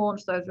 And then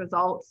launch those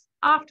results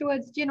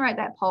afterwards, generate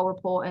that poll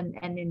report, and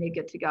then they're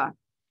good to go.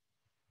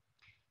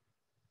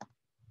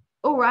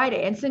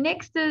 Alrighty, and so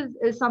next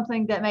is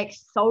something that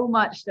makes so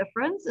much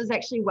difference, is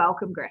actually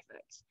welcome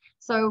graphics.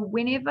 So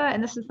whenever,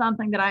 and this is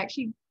something that I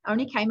actually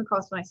only came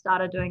across when I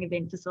started doing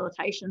event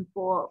facilitation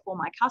for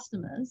my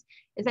customers,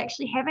 is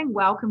actually having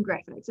welcome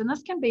graphics. And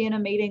this can be in a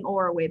meeting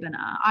or a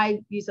webinar.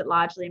 I use it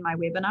largely in my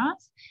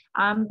webinars.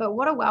 But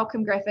what a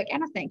welcome graphic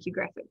and a thank you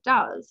graphic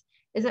does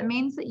is it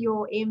means that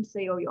your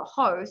MC or your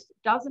host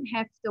doesn't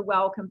have to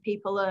welcome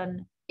people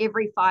in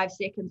every 5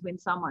 seconds when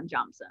someone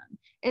jumps in.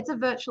 It's a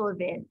virtual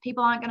event.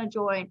 People aren't going to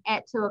join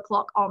at 2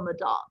 o'clock on the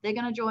dot. They're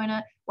going to join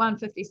at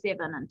 1:57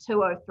 and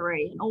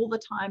 2:03 and all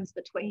the times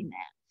between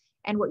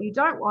that. And what you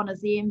don't want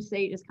is the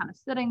MC just kind of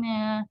sitting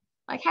there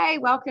like, hey,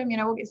 welcome, you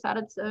know, we'll get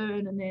started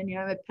soon. And then, you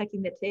know,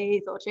 picking their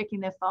teeth or checking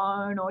their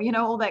phone or, you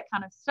know, all that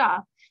kind of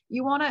stuff.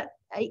 You want it,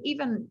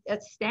 even a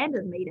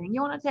standard meeting,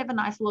 you want it to have a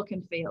nice look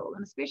and feel.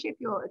 And especially if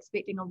you're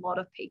expecting a lot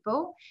of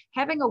people,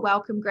 having a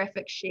welcome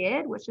graphic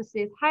shared, which just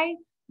says, hey,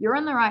 you're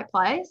in the right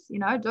place, you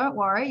know, don't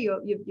worry,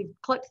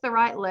 you've clicked the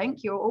right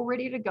link, you're all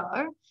ready to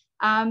go.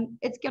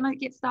 It's going to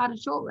get started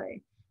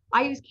shortly.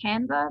 I use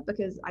Canva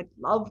because I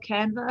love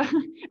Canva.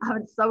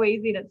 It's so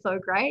easy and it's so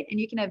great. And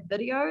you can have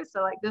videos.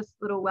 So like this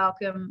little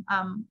welcome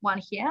one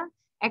here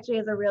actually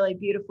has a really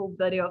beautiful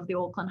video of the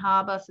Auckland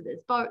Harbour. So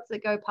there's boats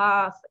that go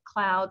past, the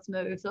clouds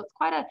move. So it's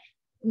quite a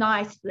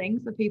nice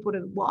thing for people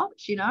to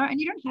watch, you know, and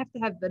you don't have to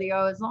have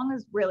video as long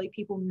as really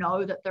people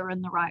know that they're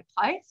in the right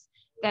place.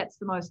 That's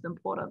the most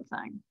important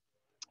thing.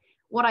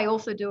 What I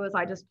also do is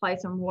I just play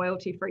some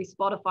royalty-free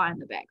Spotify in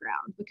the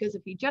background, because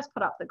if you just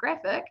put up the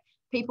graphic,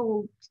 people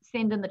will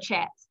send in the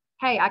chats,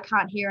 hey, I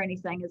can't hear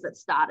anything as it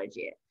started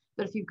yet.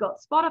 But if you've got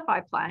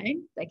Spotify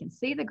playing, they can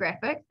see the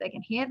graphic, they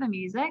can hear the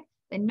music,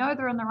 they know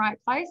they're in the right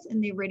place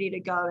and they're ready to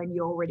go and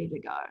you're ready to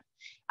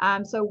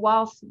go. So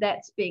whilst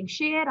that's being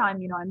shared,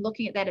 I'm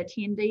looking at that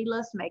attendee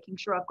list, making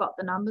sure I've got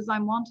the numbers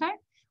I'm wanting.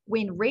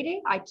 When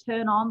ready, I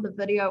turn on the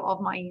video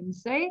of my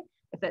MC.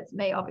 If it's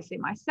me, obviously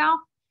myself,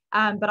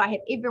 but I have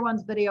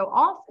everyone's video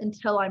off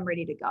until I'm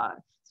ready to go.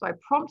 So I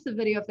prompt the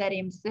video of that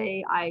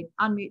MC, I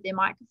unmute their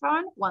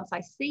microphone. Once I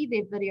see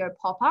their video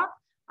pop up,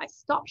 I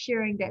stop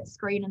sharing that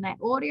screen and that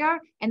audio,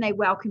 and they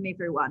welcome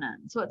everyone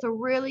in. So it's a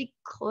really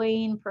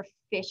clean,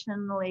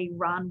 professionally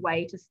run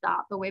way to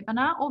start the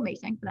webinar or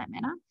meeting for that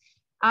matter.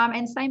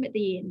 And same at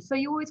the end. So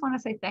you always want to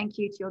say thank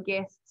you to your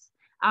guests.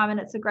 And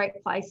it's a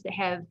great place to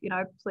have,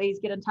 please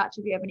get in touch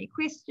if you have any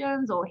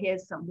questions, or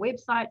here's some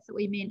websites that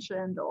we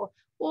mentioned, or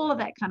all of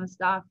that kind of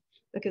stuff.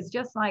 Because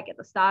just like at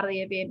the start of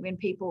the event, when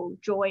people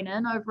join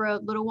in over a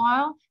little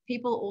while,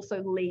 people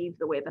also leave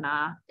the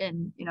webinar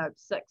in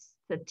 6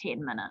 to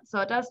 10 minutes. So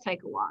it does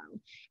take a while.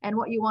 And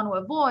what you want to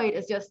avoid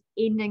is just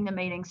ending the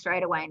meeting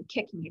straight away and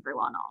kicking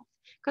everyone off,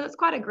 because it's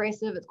quite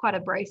aggressive, it's quite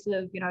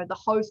abrasive. The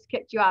host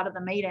kicked you out of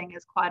the meeting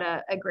is quite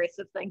an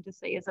aggressive thing to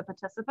see as a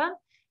participant.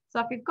 So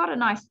if you've got a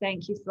nice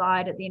thank you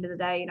slide at the end of the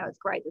day, it's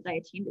great that they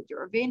attended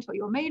your event or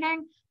your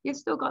meeting. You've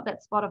still got that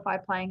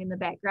Spotify playing in the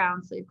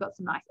background. So you've got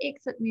some nice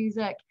exit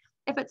music.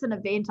 If it's an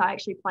event, I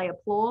actually play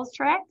applause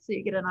track. So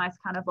you get a nice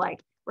kind of like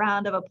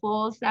round of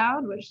applause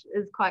sound, which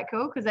is quite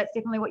cool, because that's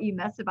definitely what you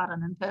miss about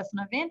an in-person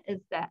event,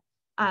 is that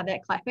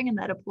clapping and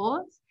that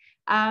applause.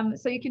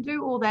 So you can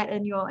do all that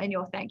in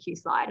your thank you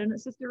slide. And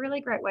it's just a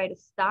really great way to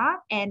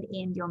start and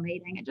end your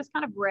meeting. It just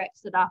kind of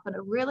wraps it up in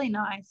a really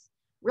nice,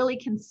 really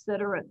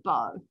considerate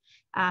bow.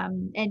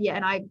 And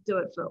I do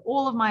it for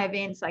all of my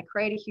events. I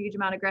create a huge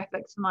amount of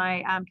graphics for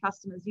my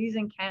customers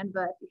using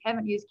Canva. If you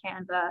haven't used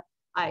Canva,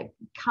 I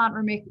can't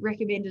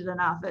recommend it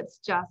enough. It's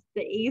just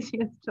the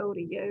easiest tool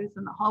to use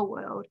in the whole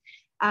world.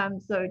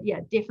 So yeah,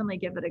 definitely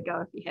give it a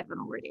go if you haven't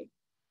already.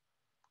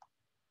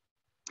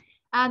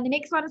 The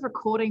next one is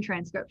recording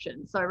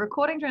transcriptions. So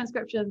recording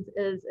transcriptions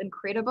is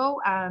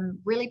incredible,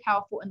 really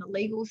powerful in the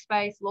legal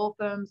space. Law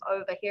firms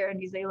over here in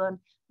New Zealand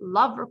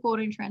love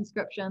recording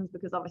transcriptions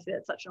because obviously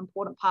that's such an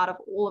important part of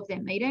all of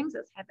their meetings,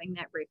 is having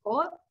that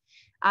record.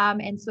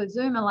 And so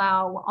Zoom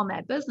allow on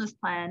that business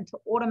plan to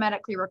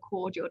automatically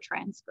record your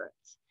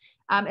transcripts.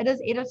 It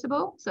is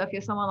editable. So if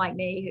you're someone like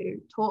me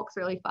who talks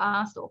really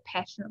fast or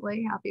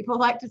passionately, how people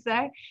like to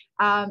say,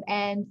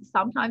 and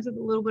sometimes with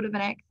a little bit of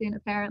an accent,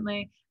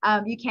 apparently,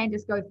 you can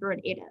just go through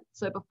and edit.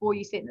 So before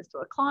you send this to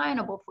a client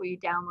or before you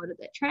downloaded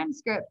that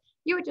transcript,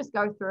 you would just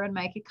go through and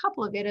make a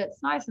couple of edits,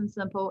 nice and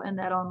simple, in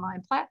that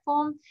online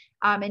platform,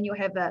 and you'll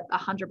have a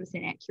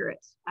 100%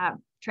 accurate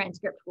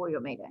transcript for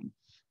your meeting.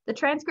 The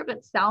transcript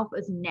itself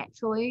is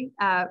naturally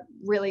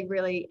really,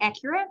 really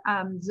accurate.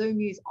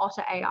 Zoom use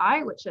Otter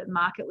AI, which are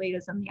market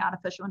leaders in the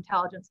artificial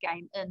intelligence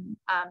game in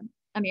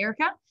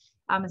America.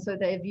 And so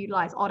they've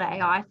utilized Otter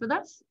AI for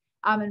this.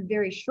 And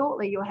very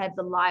shortly, you'll have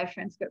the live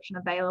transcription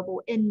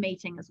available in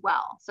meeting as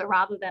well. So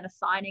rather than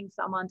assigning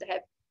someone to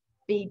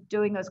be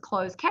doing those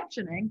closed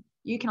captioning,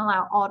 you can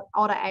allow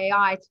Otter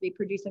AI to be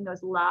producing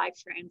those live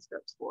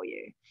transcripts for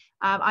you.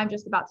 I'm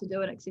just about to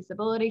do an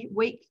accessibility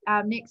week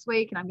next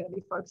week, and I'm going to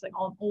be focusing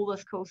on all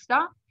this cool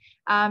stuff.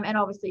 And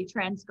obviously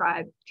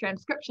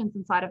transcriptions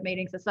inside of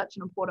meetings are such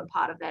an important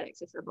part of that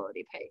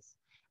accessibility piece.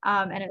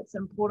 And it's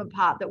an important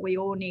part that we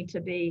all need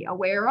to be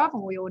aware of,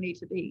 and we all need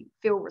to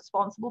feel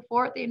responsible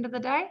for at the end of the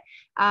day.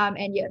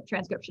 And yeah,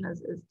 transcription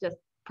is just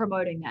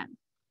promoting that.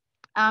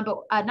 But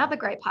another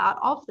great part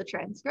of the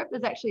transcript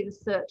is actually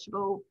the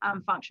searchable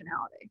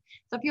functionality.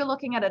 So if you're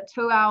looking at a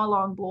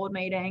 2-hour-long board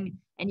meeting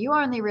and you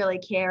only really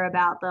care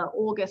about the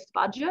August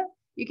budget,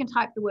 you can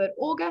type the word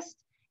August.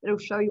 It'll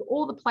show you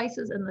all the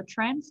places in the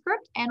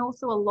transcript and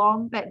also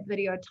along that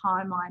video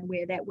timeline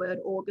where that word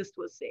August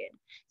was said.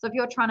 So if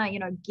you're trying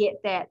to, get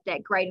that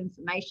great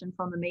information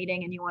from the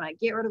meeting and you want to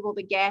get rid of all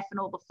the gaff and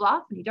all the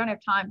fluff and you don't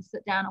have time to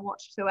sit down and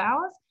watch 2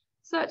 hours,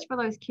 search for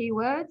those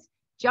keywords,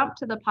 jump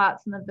to the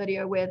parts in the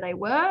video where they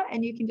were,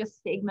 and you can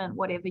just segment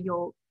whatever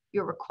your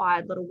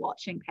required little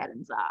watching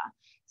patterns are.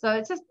 So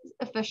it's just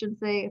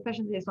efficiency.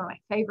 Efficiency is one of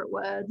my favorite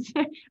words.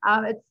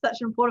 It's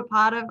such an important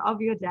part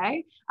of your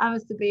day,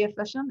 is to be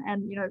efficient,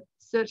 and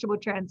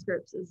searchable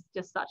transcripts is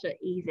just such an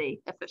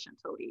easy, efficient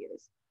tool to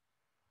use.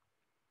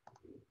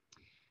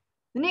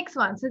 The next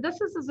one, so this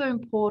is the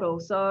Zoom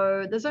portal.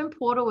 So the Zoom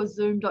portal is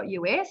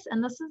zoom.us,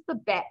 and this is the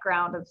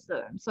background of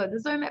Zoom. So the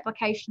Zoom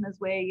application is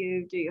where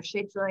you do your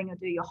scheduling or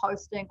do your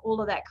hosting,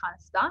 all of that kind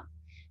of stuff.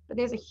 But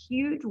there's a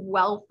huge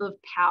wealth of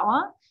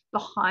power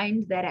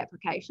behind that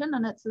application,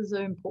 and it's a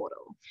Zoom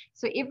portal.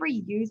 So every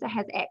user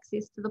has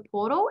access to the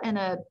portal in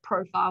a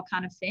profile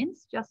kind of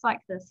sense, just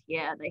like this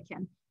here. They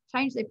can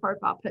change their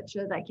profile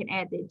picture, they can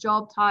add their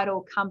job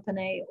title,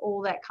 company,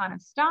 all that kind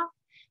of stuff.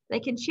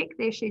 They can check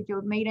their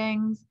scheduled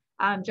meetings,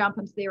 jump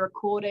into their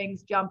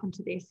recordings, jump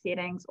into their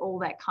settings, all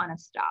that kind of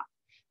stuff.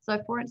 So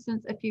for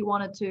instance, if you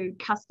wanted to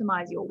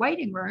customize your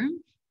waiting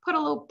room, put a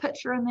little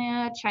picture in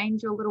there,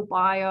 change your little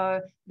bio,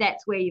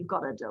 that's where you've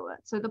got to do it.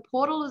 So the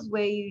portal is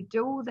where you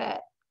do all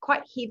that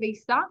quite heavy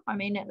stuff. I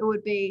mean, it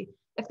would be,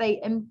 if they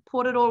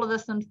imported all of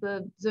this into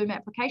the Zoom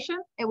application,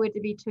 it would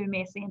be too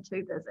messy and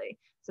too busy.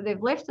 So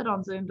they've left it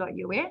on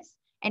zoom.us,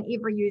 and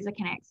every user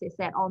can access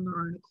that on their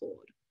own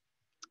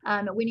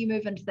accord. When you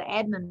move into the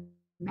admin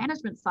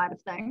management side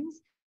of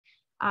things,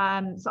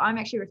 so I'm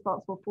actually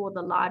responsible for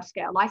the large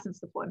scale license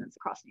deployments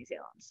across New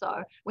Zealand.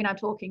 So when I'm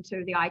talking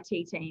to the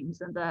IT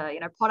teams and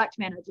the product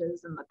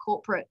managers and the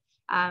corporate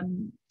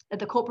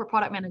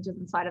product managers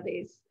inside of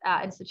these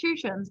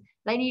institutions,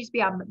 they need to be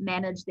able to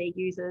manage their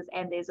users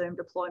and their Zoom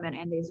deployment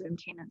and their Zoom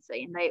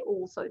tenancy. And they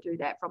also do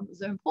that from the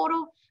Zoom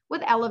portal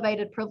with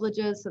elevated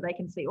privileges, so they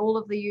can see all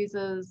of the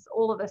users,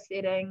 all of the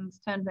settings,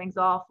 turn things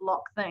off,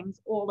 lock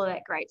things, all of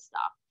that great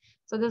stuff.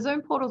 So the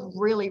Zoom portal is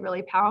really,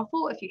 really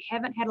powerful. If you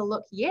haven't had a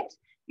look yet,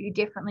 you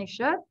definitely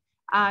should.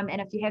 And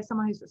if you have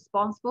someone who's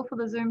responsible for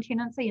the Zoom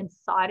tenancy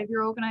inside of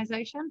your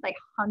organization, they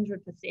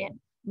 100%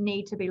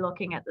 need to be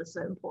looking at the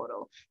Zoom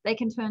portal. They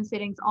can turn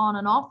settings on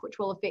and off, which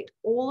will affect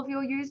all of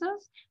your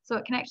users. So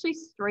it can actually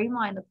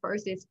streamline the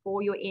process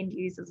for your end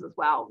users as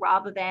well,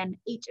 rather than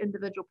each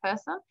individual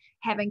person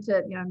having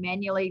to,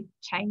 manually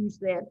change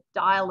their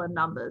dial-in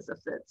numbers if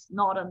it's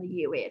not in the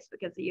US,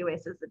 because the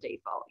US is the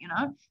default.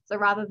 So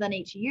rather than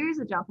each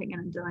user jumping in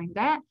and doing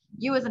that,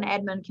 you as an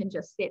admin can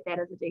just set that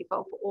as a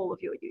default for all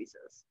of your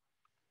users.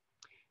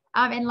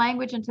 And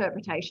language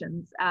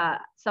interpretations,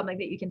 something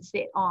that you can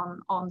set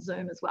on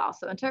Zoom as well.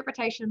 So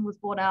interpretation was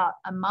brought out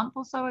a month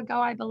or so ago,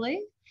 I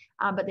believe,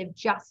 but they've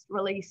just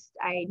released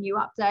a new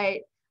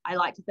update. I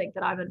like to think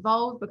that I'm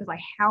involved because I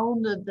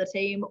hounded the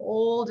team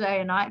all day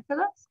and night for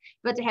this,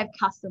 but to have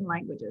custom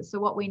languages. So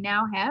what we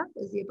now have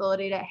is the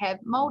ability to have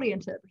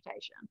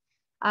multi-interpretation.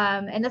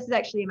 And this is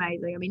actually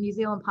amazing. I mean, New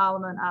Zealand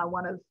Parliament are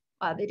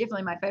they're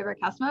definitely my favorite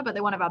customer, but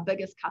they're one of our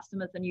biggest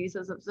customers and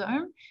users of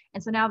Zoom.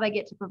 And so now they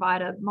get to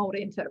provide a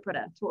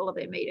multi-interpreter to all of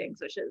their meetings,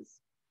 which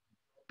is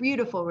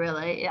beautiful,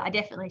 really. I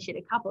definitely shed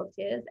a couple of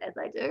tears, as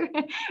I do,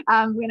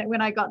 when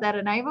I got that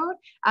enabled.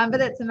 But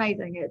that's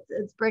amazing.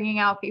 It's bringing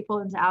our people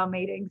into our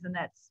meetings, and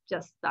that's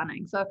just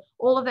stunning. So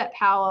all of that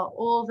power,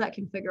 all of that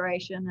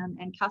configuration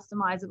and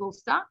customizable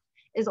stuff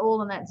is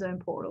all in that Zoom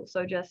portal.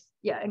 So just,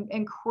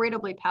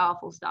 incredibly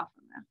powerful stuff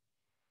in there.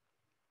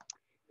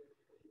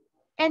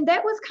 And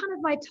that was kind of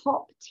my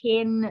top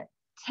 10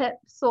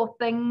 tips or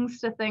things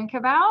to think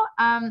about.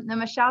 Now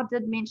Michelle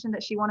did mention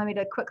that she wanted me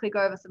to quickly go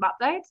over some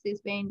updates.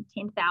 There's been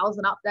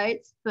 10,000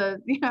 updates for,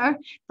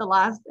 the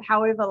last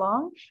however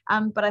long,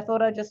 but I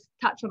thought I'd just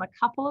touch on a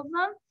couple of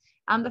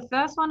them. The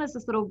first one is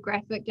this little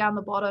graphic down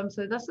the bottom.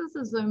 So this is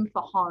the Zoom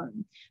for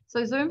Home.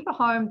 So Zoom for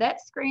Home,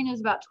 that screen is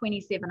about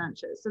 27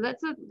 inches. So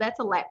that's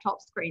a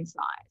laptop screen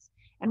size.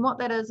 And what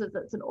that is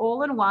it's an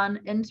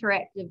all-in-one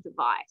interactive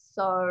device.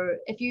 So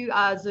if you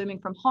are Zooming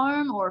from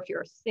home, or if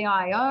you're a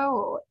CIO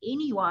or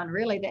anyone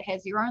really that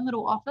has your own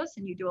little office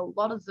and you do a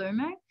lot of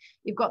Zooming,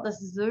 you've got this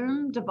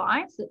Zoom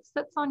device that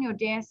sits on your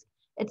desk.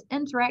 It's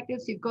interactive.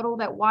 So you've got all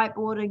that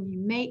whiteboarding, you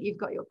meet, you've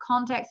got your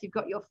contacts, you've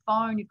got your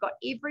phone, you've got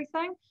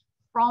everything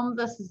from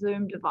this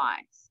Zoom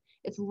device.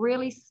 It's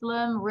really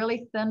slim,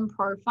 really thin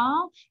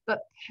profile,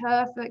 but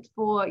perfect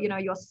for,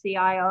 your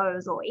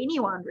CIOs or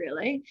anyone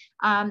really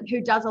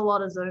who does a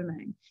lot of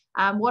Zooming.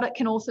 What it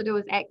can also do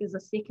is act as a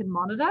second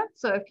monitor.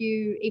 So if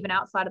you, even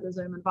outside of the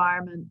Zoom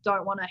environment,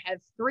 don't want to have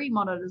 3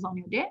 monitors on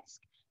your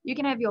desk, you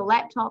can have your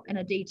laptop and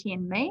a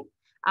D10Me.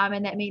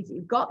 And that means that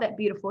you've got that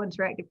beautiful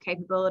interactive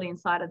capability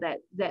inside of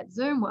that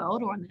Zoom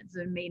world or in that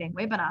Zoom meeting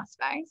webinar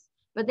space,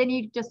 but then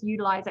you just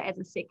utilize it as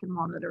a second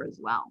monitor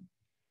as well.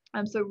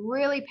 So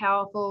really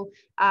powerful.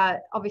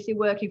 Obviously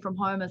working from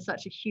home is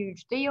such a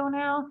huge deal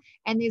now,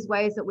 and there's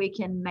ways that we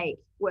can make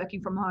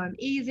working from home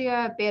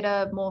easier,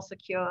 better, more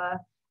secure.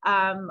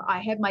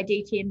 I have my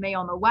D10Me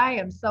on the way.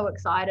 I'm so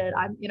excited.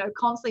 I'm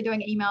constantly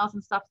doing emails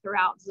and stuff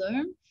throughout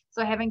Zoom.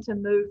 So having to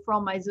move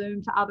from my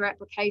Zoom to other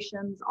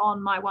applications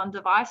on my one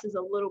device is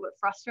a little bit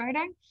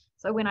frustrating.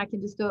 So when I can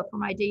just do it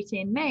from my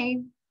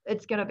D10Me,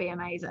 it's going to be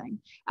amazing.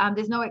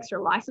 There's no extra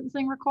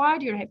licensing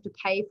required. You don't have to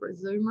pay for a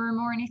Zoom room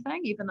or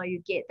anything, even though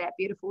you get that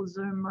beautiful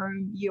Zoom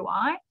room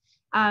UI.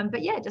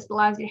 But yeah, it just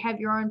allows you to have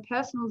your own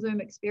personal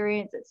Zoom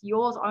experience. It's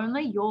yours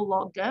only. You're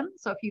logged in.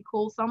 So if you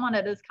call someone,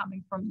 it is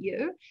coming from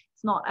you.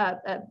 It's not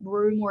a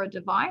room or a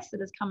device. It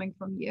is coming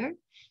from you.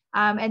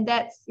 And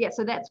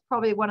so that's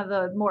probably one of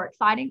the more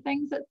exciting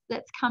things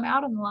that's come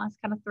out in the last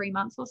kind of 3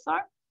 months or so.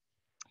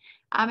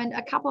 And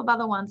a couple of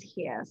other ones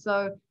here.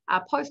 So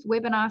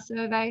post-webinar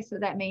survey. So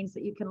that means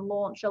that you can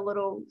launch a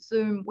little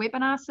Zoom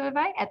webinar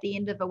survey at the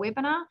end of a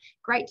webinar.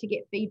 Great to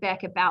get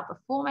feedback about the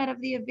format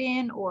of the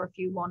event, or if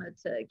you wanted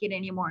to get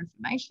any more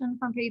information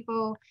from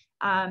people,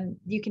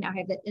 you can now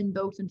have that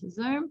inbuilt into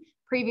Zoom.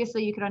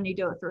 Previously, you could only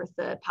do it through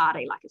a third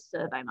party like a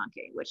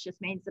SurveyMonkey, which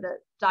just means that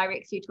it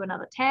directs you to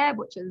another tab,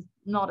 which is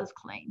not as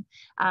clean.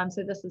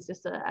 So this is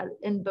just an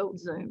inbuilt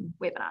Zoom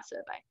webinar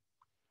survey.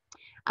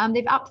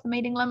 They've upped the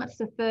meeting limits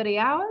to 30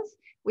 hours.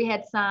 We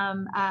had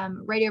some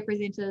radio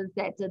presenters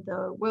that did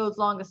the world's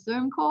longest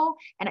Zoom call,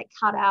 and it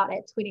cut out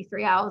at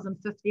 23 hours and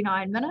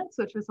 59 minutes,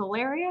 which was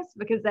hilarious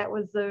because that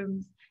was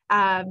Zoom's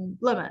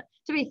limit.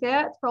 To be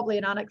fair, it's probably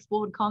an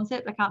unexplored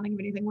concept. I can't think of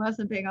anything worse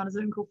than being on a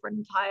Zoom call for an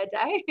entire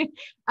day.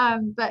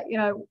 But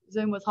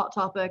Zoom was hot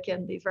topic,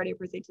 and these radio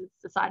presenters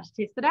decided to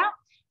test it out.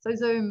 So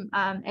Zoom,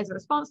 as a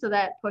response to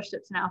that, pushed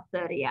it to now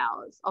 30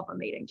 hours of a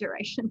meeting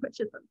duration, which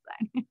is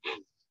insane.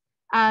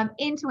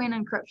 End-to-end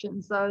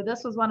encryption. So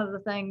this was one of the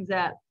things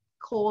that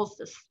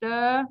caused a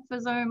stir for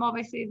Zoom,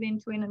 obviously, is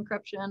end-to-end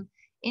encryption.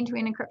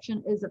 End-to-end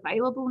encryption is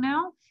available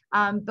now,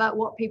 but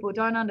what people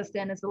don't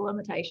understand is the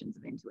limitations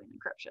of end-to-end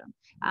encryption.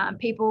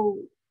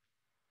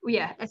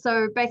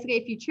 So basically,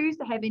 if you choose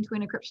to have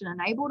end-to-end encryption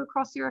enabled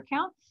across your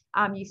account,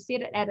 you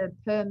set it at a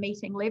per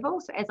meeting level.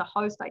 So as a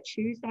host, I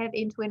choose to have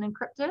end-to-end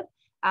encrypted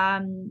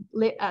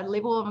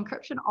level of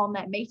encryption on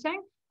that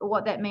meeting. But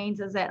what that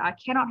means is that I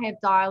cannot have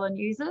dial-in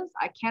users.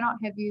 I cannot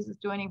have users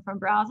joining from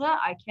browser.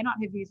 I cannot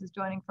have users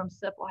joining from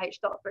SIP or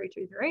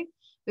H.323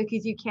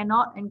 because you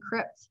cannot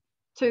encrypt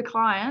to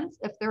clients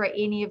if there are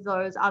any of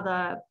those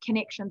other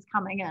connections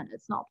coming in.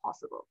 It's not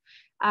possible.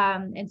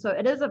 And so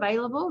it is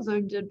available.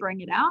 Zoom did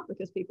bring it out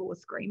because people were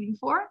screaming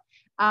for it.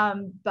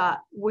 But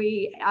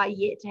we are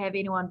yet to have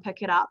anyone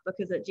pick it up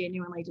because it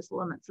genuinely just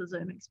limits the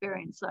Zoom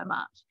experience so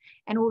much.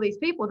 And all these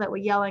people that were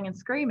yelling and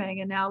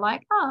screaming are now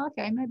like, oh,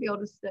 okay, maybe I'll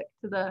just stick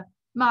to the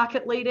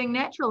market leading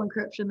natural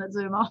encryption that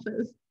Zoom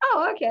offers.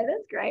 Oh, okay,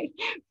 that's great.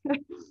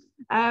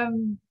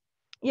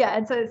 Yeah,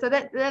 and so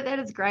that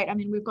is great. I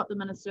mean, we've got the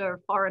Minister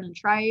of Foreign and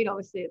Trade,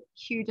 obviously a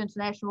huge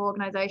international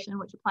organization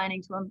which are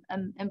planning to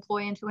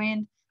employ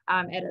end-to-end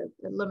at a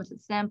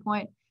limited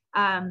standpoint.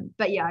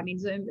 But yeah, I mean,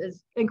 Zoom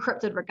is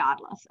encrypted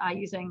regardless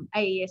using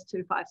AES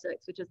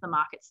 256, which is the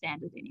market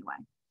standard anyway.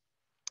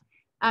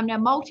 Now,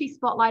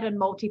 multi-spotlight and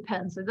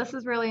multi-pin. So this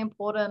is really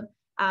important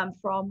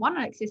from an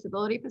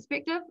accessibility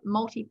perspective.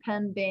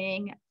 Multi-pin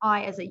being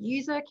I, as a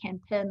user, can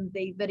pin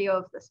the video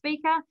of the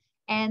speaker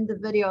and the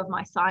video of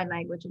my sign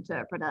language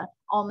interpreter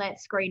on that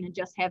screen and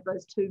just have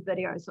those two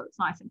videos so it's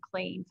nice and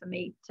clean for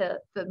me for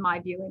my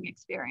viewing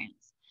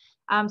experience.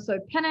 So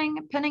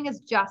pinning is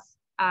just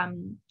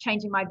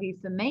changing my view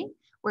for me,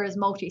 whereas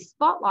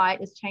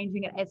multi-spotlight is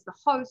changing it as the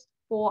host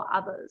for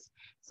others.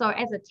 So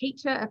as a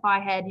teacher, if I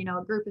had,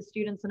 a group of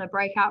students in a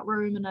breakout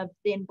room and I've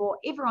then brought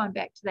everyone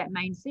back to that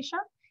main session,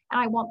 and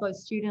I want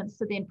those students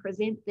to then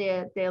present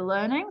their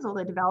learnings or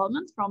their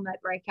developments from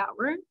that breakout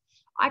room,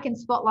 I can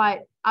spotlight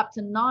up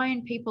to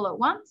 9 people at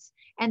once,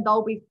 and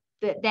they'll be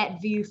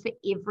that view for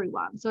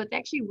everyone. So it's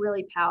actually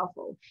really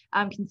powerful,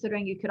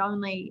 considering you could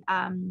only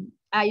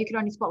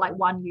spotlight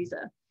one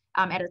user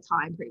at a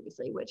time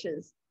previously, which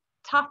is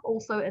tough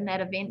also in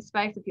that event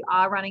space. If you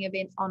are running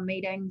events on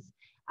meetings,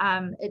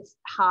 it's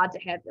hard to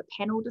have a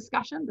panel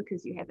discussion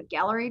because you have a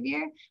gallery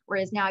view,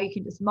 whereas now you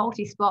can just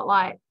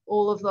multi-spotlight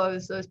all of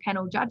those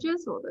panel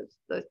judges or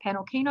those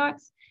panel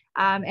keynotes,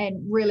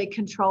 and really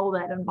control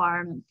that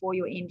environment for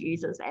your end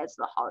users as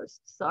the host.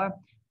 So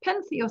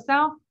pin for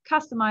yourself,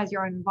 customize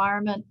your own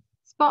environment.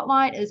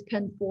 Spotlight is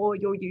pinned for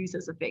your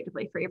users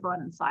effectively, for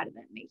everyone inside of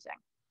that meeting.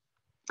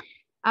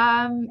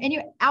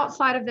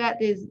 Outside of that,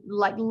 there's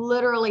like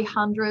literally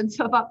hundreds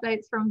of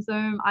updates from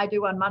Zoom. I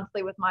do one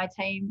monthly with my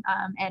team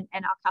and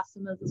our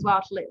customers as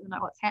well to let them know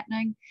what's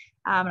happening.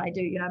 And I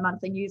do,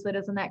 monthly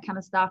newsletters and that kind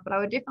of stuff. But I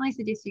would definitely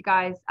suggest you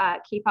guys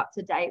keep up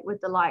to date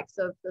with the likes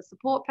of the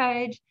support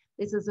page.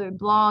 There's a Zoom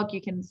blog.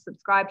 You can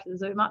subscribe to the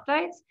Zoom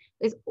updates.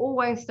 There's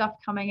always stuff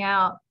coming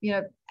out.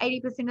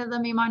 80% of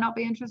them you might not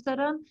be interested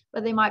in,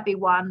 but there might be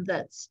one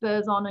that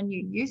spurs on a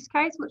new use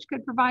case which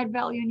could provide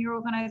value in your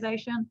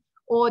organization,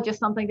 or just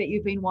something that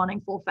you've been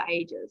wanting for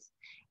ages.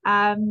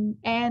 And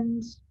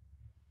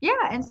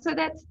so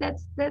that's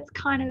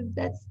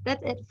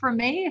it for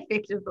me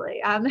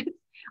effectively.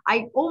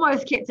 I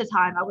almost kept to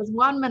time. I was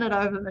 1 minute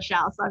over,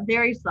 Michelle, so I'm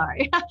very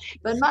sorry,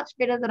 but much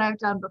better than I've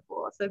done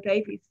before. So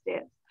baby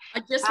steps.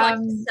 I'd just like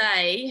to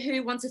say,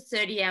 who wants a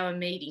 30-hour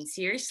meeting?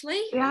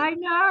 Seriously? Yeah, I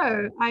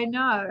know.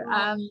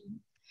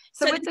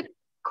 So with the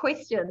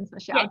questions,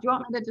 Michelle, do you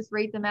want me to just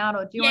read them out,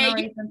 or do you want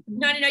to read them?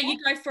 No, you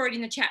go for it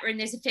in the chat room.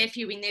 There's a fair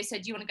few in there, so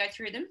do you want to go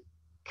through them?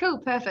 Cool,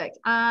 perfect.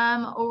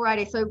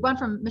 Alrighty, so one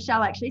from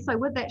Michelle actually. So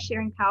with that,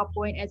 sharing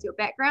PowerPoint as your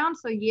background,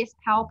 so yes,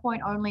 PowerPoint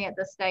only at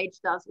this stage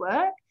does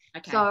work.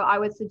 Okay. So I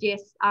would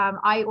suggest,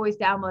 I always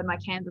download my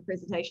Canva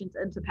presentations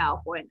into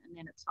PowerPoint, and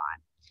then it's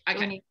fine.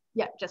 Okay.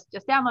 Just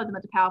download them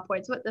into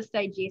PowerPoint. So at this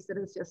stage, yes, it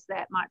is just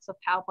that Microsoft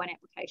PowerPoint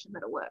application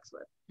that it works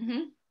with.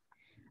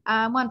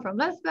 Mm-hmm. One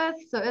from Elizabeth.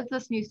 So is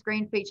this new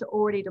screen feature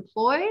already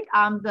deployed?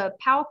 The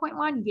PowerPoint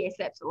one, yes,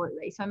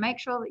 absolutely. So make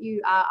sure that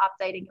you are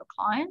updating your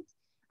clients.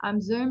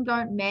 Zoom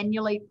don't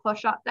manually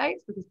push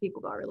updates because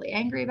people got really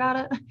angry about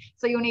it.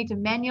 So you'll need to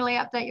manually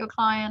update your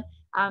client.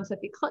 So if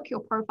you click your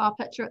profile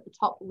picture at the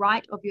top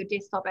right of your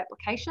desktop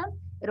application,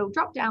 it'll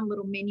drop down a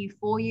little menu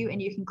for you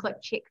and you can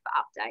click check for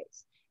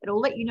updates. It'll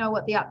let you know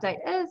what the update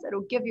is.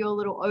 It'll give you a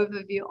little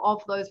overview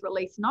of those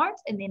release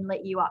notes and then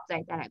let you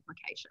update that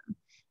application.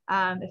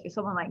 If you're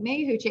someone like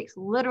me who checks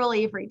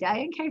literally every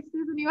day in case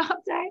there's a new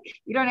update,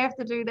 you don't have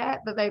to do that,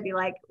 but maybe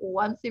like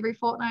once every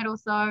fortnight or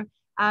so.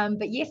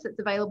 But yes, it's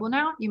available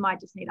now. You might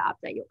just need to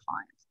update your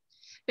clients.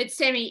 But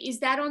Sammy, is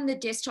that on the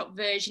desktop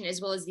version as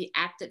well as the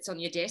app that's on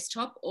your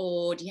desktop,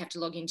 or do you have to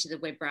log into the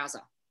web browser?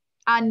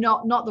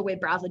 Not the web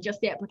browser, just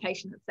the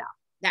application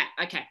itself.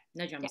 Okay,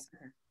 no dramas. Yeah.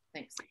 Okay.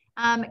 Thanks.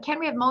 Can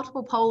we have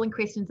multiple polling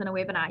questions in a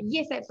webinar?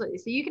 Yes, absolutely.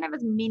 So you can have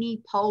as many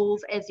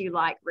polls as you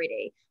like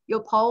ready.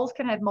 Your polls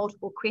can have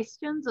multiple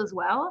questions as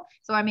well.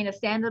 So I mean, a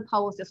standard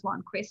poll is just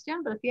one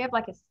question, but if you have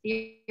like a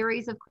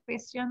series of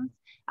questions,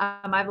 I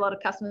have a lot of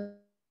customers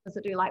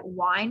that do like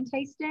wine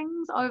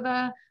tastings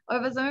over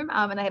Zoom,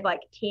 and they have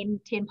like 10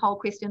 poll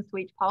questions to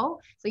each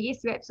poll. So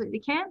yes, you absolutely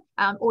can,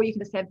 or you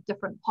can just have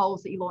different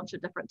polls that you launch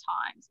at different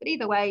times. But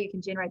either way, you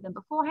can generate them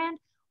beforehand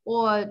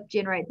or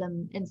generate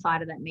them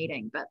inside of that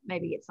meeting, but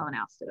maybe get someone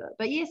else to do it.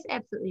 But yes,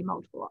 absolutely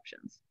multiple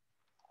options.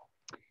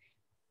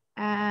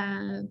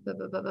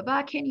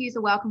 Can you use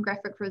a welcome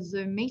graphic for a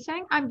Zoom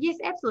meeting? Yes,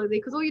 absolutely,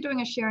 because all you're doing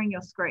is sharing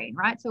your screen,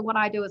 right? So what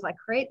I do is I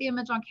create the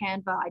image on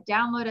Canva, I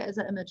download it as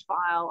an image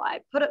file, I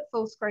put it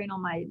full screen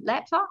on my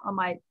laptop, on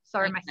my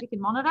second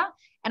monitor,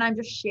 and I'm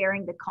just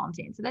sharing the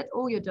content. So that's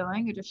all you're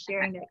doing, you're just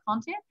sharing that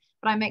content,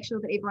 but I make sure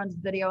that everyone's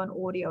video and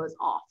audio is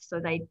off, so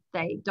they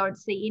don't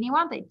see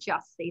anyone, they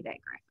just see that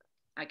graphic.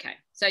 Okay,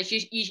 so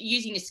you're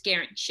using the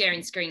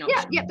sharing screen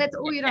option. Yeah, that's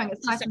all you're doing.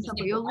 It's nice and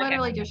simple. You're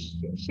literally just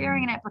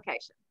sharing an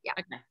application. Yeah.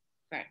 Okay,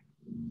 great.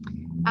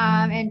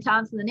 And to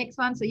answer the next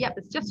one, so yep,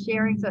 it's just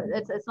sharing. So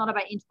it's not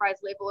about enterprise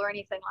level or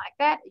anything like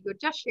that. You're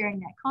just sharing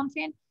that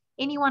content.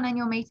 Anyone in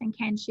your meeting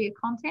can share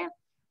content.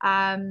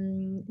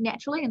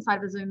 Naturally, inside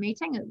of a Zoom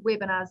meeting, a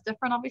webinar is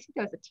different. Obviously,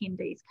 those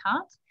attendees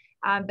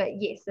can't. But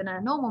yes, in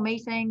a normal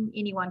meeting,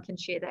 anyone can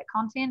share that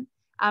content.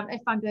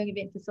 If I'm doing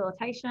event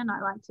facilitation, I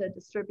like to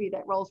distribute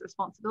that roles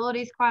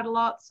responsibilities quite a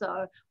lot.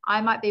 So I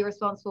might be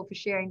responsible for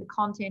sharing the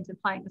content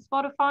and playing the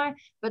Spotify,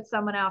 but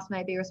someone else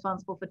may be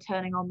responsible for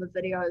turning on the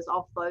videos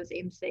of those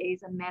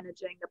MCs and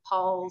managing the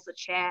polls, the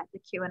chat, the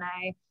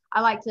Q&A. I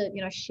like to,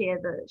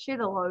 share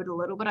the load a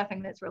little bit. I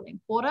think that's really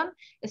important,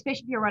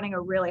 especially if you're running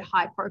a really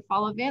high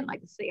profile event like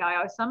the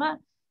CIO Summit.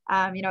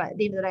 At the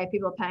end of the day,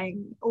 people are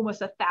paying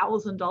almost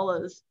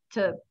 $1,000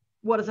 to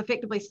what is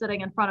effectively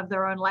sitting in front of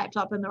their own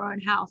laptop in their own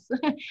house.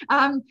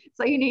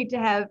 So you need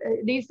to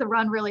it needs to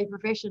run really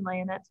professionally,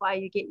 and that's why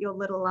you get your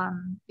little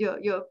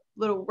your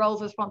little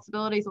roles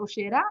responsibilities all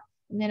shared out,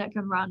 and then it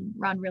can run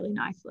really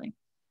nicely.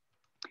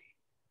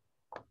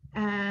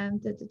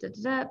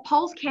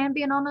 Polls can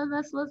be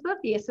anonymous, Elizabeth.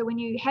 Yeah, so when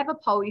you have a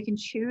poll, you can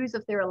choose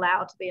if they're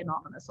allowed to be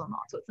anonymous or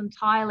not. So it's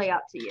entirely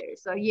up to you.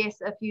 So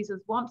yes, if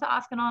users want to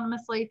ask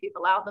anonymously, if you've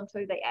allowed them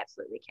to, they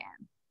absolutely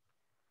can.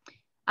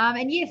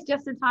 And yes,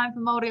 just in time for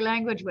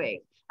Multi-Language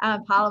Week,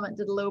 Parliament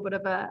did a little bit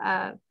of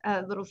a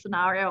little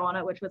scenario on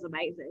it, which was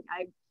amazing.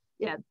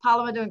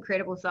 Parliament do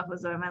incredible stuff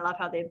with Zoom. I love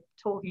how they're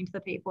talking to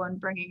the people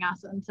and bringing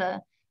us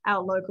into our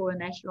local and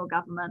national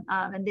government.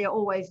 And they're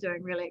always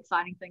doing really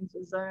exciting things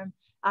with Zoom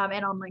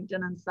and on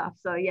LinkedIn and stuff.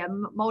 So yeah,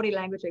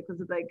 Multi-Language Week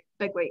was a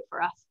big week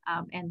for us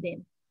and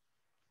them.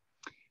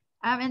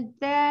 And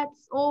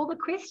that's all the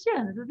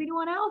questions. Does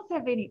anyone else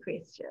have any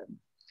questions?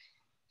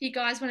 If you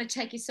guys want to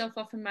take yourself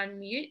off and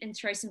unmute and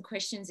throw some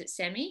questions at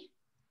Sammy.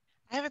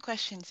 I have a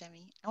question,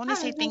 Sammy. I want to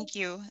say thank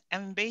you.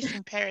 I'm based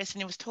in Paris,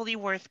 and it was totally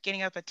worth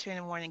getting up at 2 in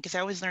the morning because I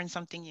always learn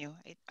something new.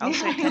 I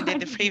also attended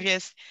the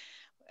previous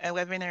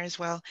webinar as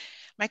well.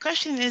 My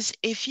question is,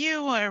 if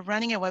you are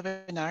running a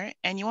webinar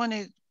and you want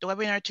the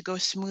webinar to go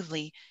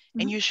smoothly,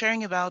 and you're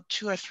sharing about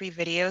 2 or 3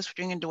 videos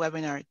during the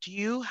webinar, do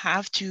you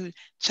have to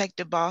check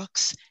the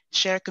box,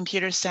 share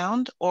computer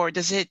sound, or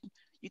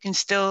you can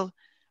still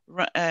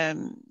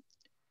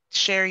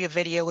share your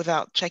video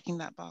without checking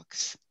that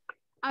box?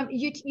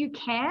 You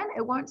can,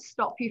 it won't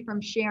stop you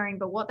from sharing,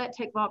 but what that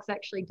tick box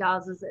actually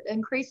does is it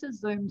increases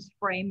Zoom's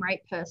frame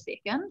rate per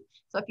second.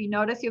 So if you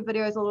notice your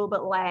video is a little bit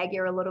laggy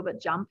or a little bit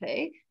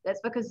jumpy, that's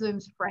because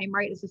Zoom's frame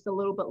rate is just a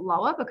little bit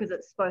lower because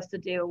it's supposed to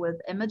deal with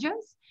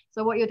images.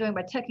 So what you're doing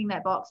by ticking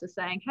that box is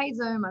saying, hey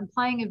Zoom, I'm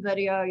playing a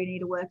video, you need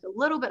to work a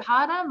little bit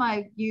harder.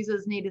 My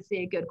users need to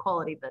see a good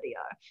quality video.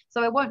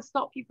 So it won't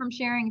stop you from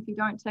sharing if you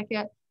don't tick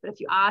it, but if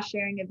you are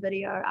sharing a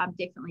video,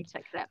 definitely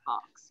tick that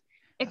box.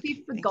 If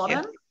you've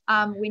forgotten,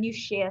 when you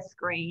share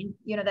screen,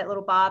 that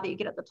little bar that you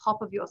get at the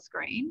top of your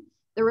screen,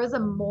 there is a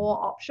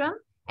more option,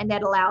 and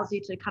that allows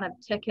you to kind of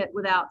tick it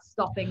without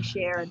stopping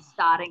share and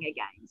starting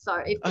again. So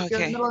if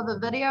you're in the middle of a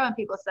video and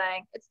people are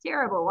saying, it's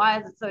terrible, why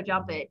is it so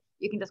jumpy?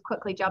 You can just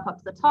quickly jump up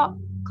to the top,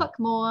 click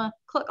more,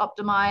 click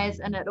optimize,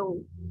 and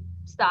it'll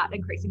start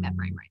increasing that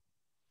frame rate.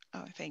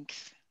 Oh,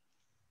 thanks.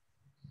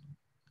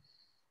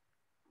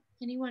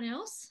 Anyone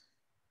else?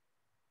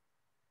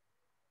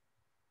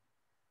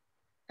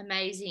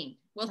 Amazing.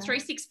 Well,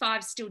 365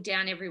 is still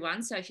down,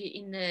 everyone. So if you're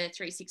in the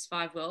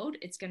 365 world,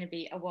 it's going to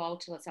be a while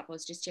till it's up. I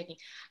was just checking.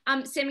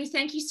 Sammy,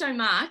 thank you so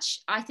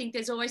much. I think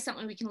there's always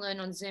something we can learn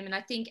on Zoom. And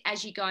I think,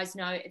 as you guys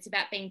know, it's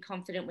about being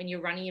confident when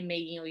you're running a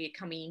meeting or you're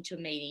coming into a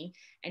meeting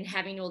and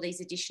having all these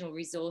additional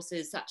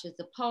resources such as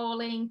the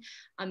polling.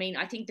 I mean,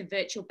 I think the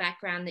virtual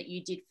background that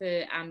you did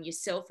for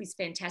yourself is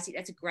fantastic.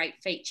 That's a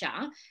great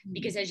feature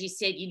because, as you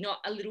said, you're not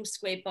a little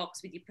square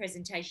box with your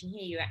presentation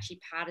here. You're actually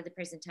part of the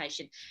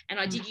presentation. And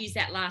I did use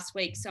that last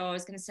week. So I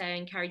was going to say, I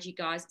encourage you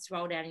guys, it's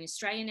rolled out in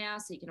Australia now,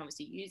 so you can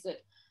obviously use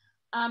it.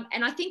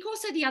 And I think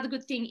also the other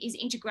good thing is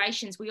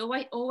integrations. We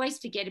always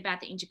forget about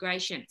the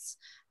integrations.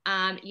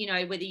 Whether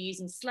you're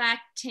using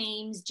Slack,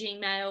 Teams,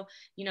 Gmail,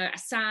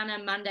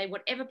 Asana, Monday,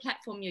 whatever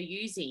platform you're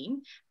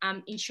using,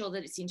 ensure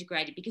that it's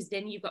integrated, because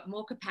then you've got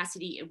more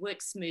capacity, it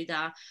works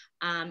smoother,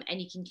 and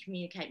you can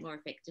communicate more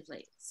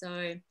effectively.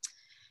 So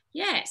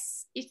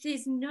yes, if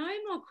there's no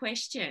more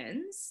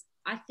questions,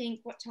 I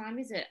think, what time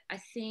is it? I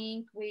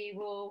think we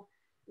will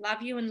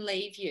love you and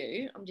leave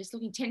you. I'm just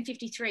looking,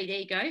 10:53, there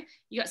you go.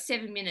 You got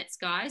 7 minutes,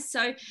 guys.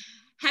 So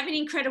have an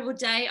incredible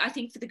day. I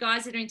think for the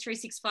guys that are in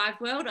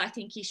 365 World, I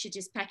think you should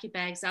just pack your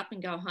bags up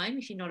and go home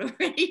if you're not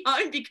already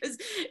home, because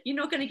you're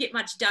not going to get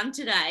much done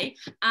today.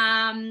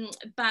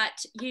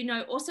 But, you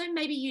know, also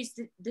maybe use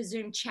the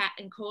Zoom chat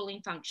and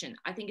calling function.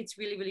 I think it's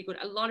really, really good.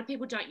 A lot of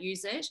people don't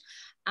use it.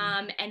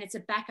 And it's a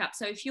backup.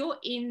 So if you're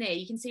in there,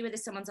 you can see whether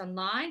someone's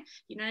online.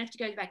 You don't have to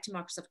go back to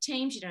Microsoft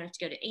Teams. You don't have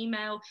to go to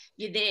email.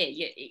 You're there,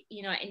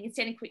 you know, and you can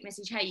send a quick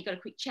message. Hey, you got a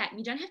quick chat, and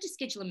you don't have to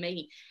schedule a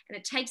meeting. And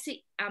it takes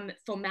the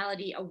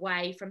formality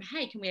away from,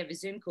 hey, can we have a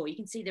Zoom call? You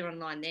can see they're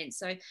online then.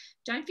 So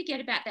don't forget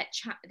about that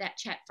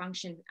chat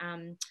function.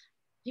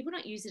 People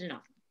don't use it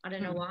enough. I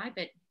don't know why,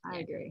 but I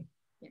agree.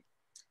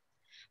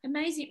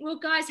 Amazing. Well,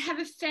 guys, have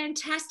a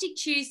fantastic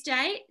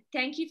Tuesday.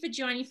 Thank you for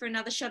joining for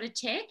another Shot of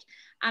Tech.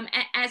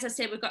 As I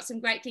said, we've got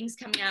some great things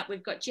coming up.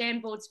 We've got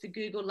Jamboards for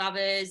Google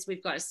lovers.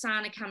 We've got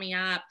Asana coming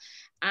up.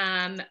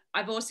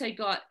 I've also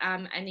got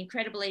an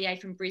incredible EA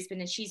from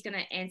Brisbane, and she's going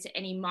to answer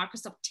any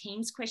Microsoft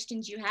Teams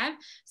questions you have.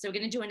 So we're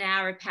going to do an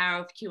hour of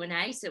Power of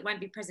Q&A. So it won't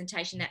be a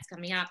presentation. That's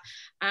coming up.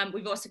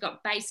 We've also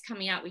got Base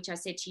coming up, which I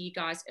said to you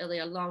guys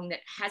earlier along, that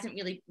hasn't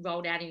really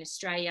rolled out in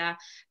Australia,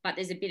 but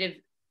there's a bit of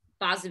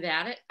buzz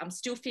about it. I'm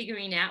still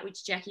figuring out,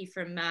 which Jackie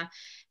from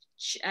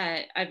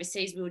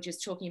overseas we were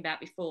just talking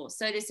about before.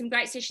 So there's some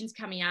great sessions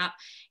coming up.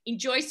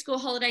 Enjoy school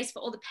holidays for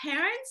all the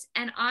parents,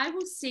 and I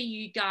will see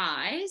you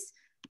guys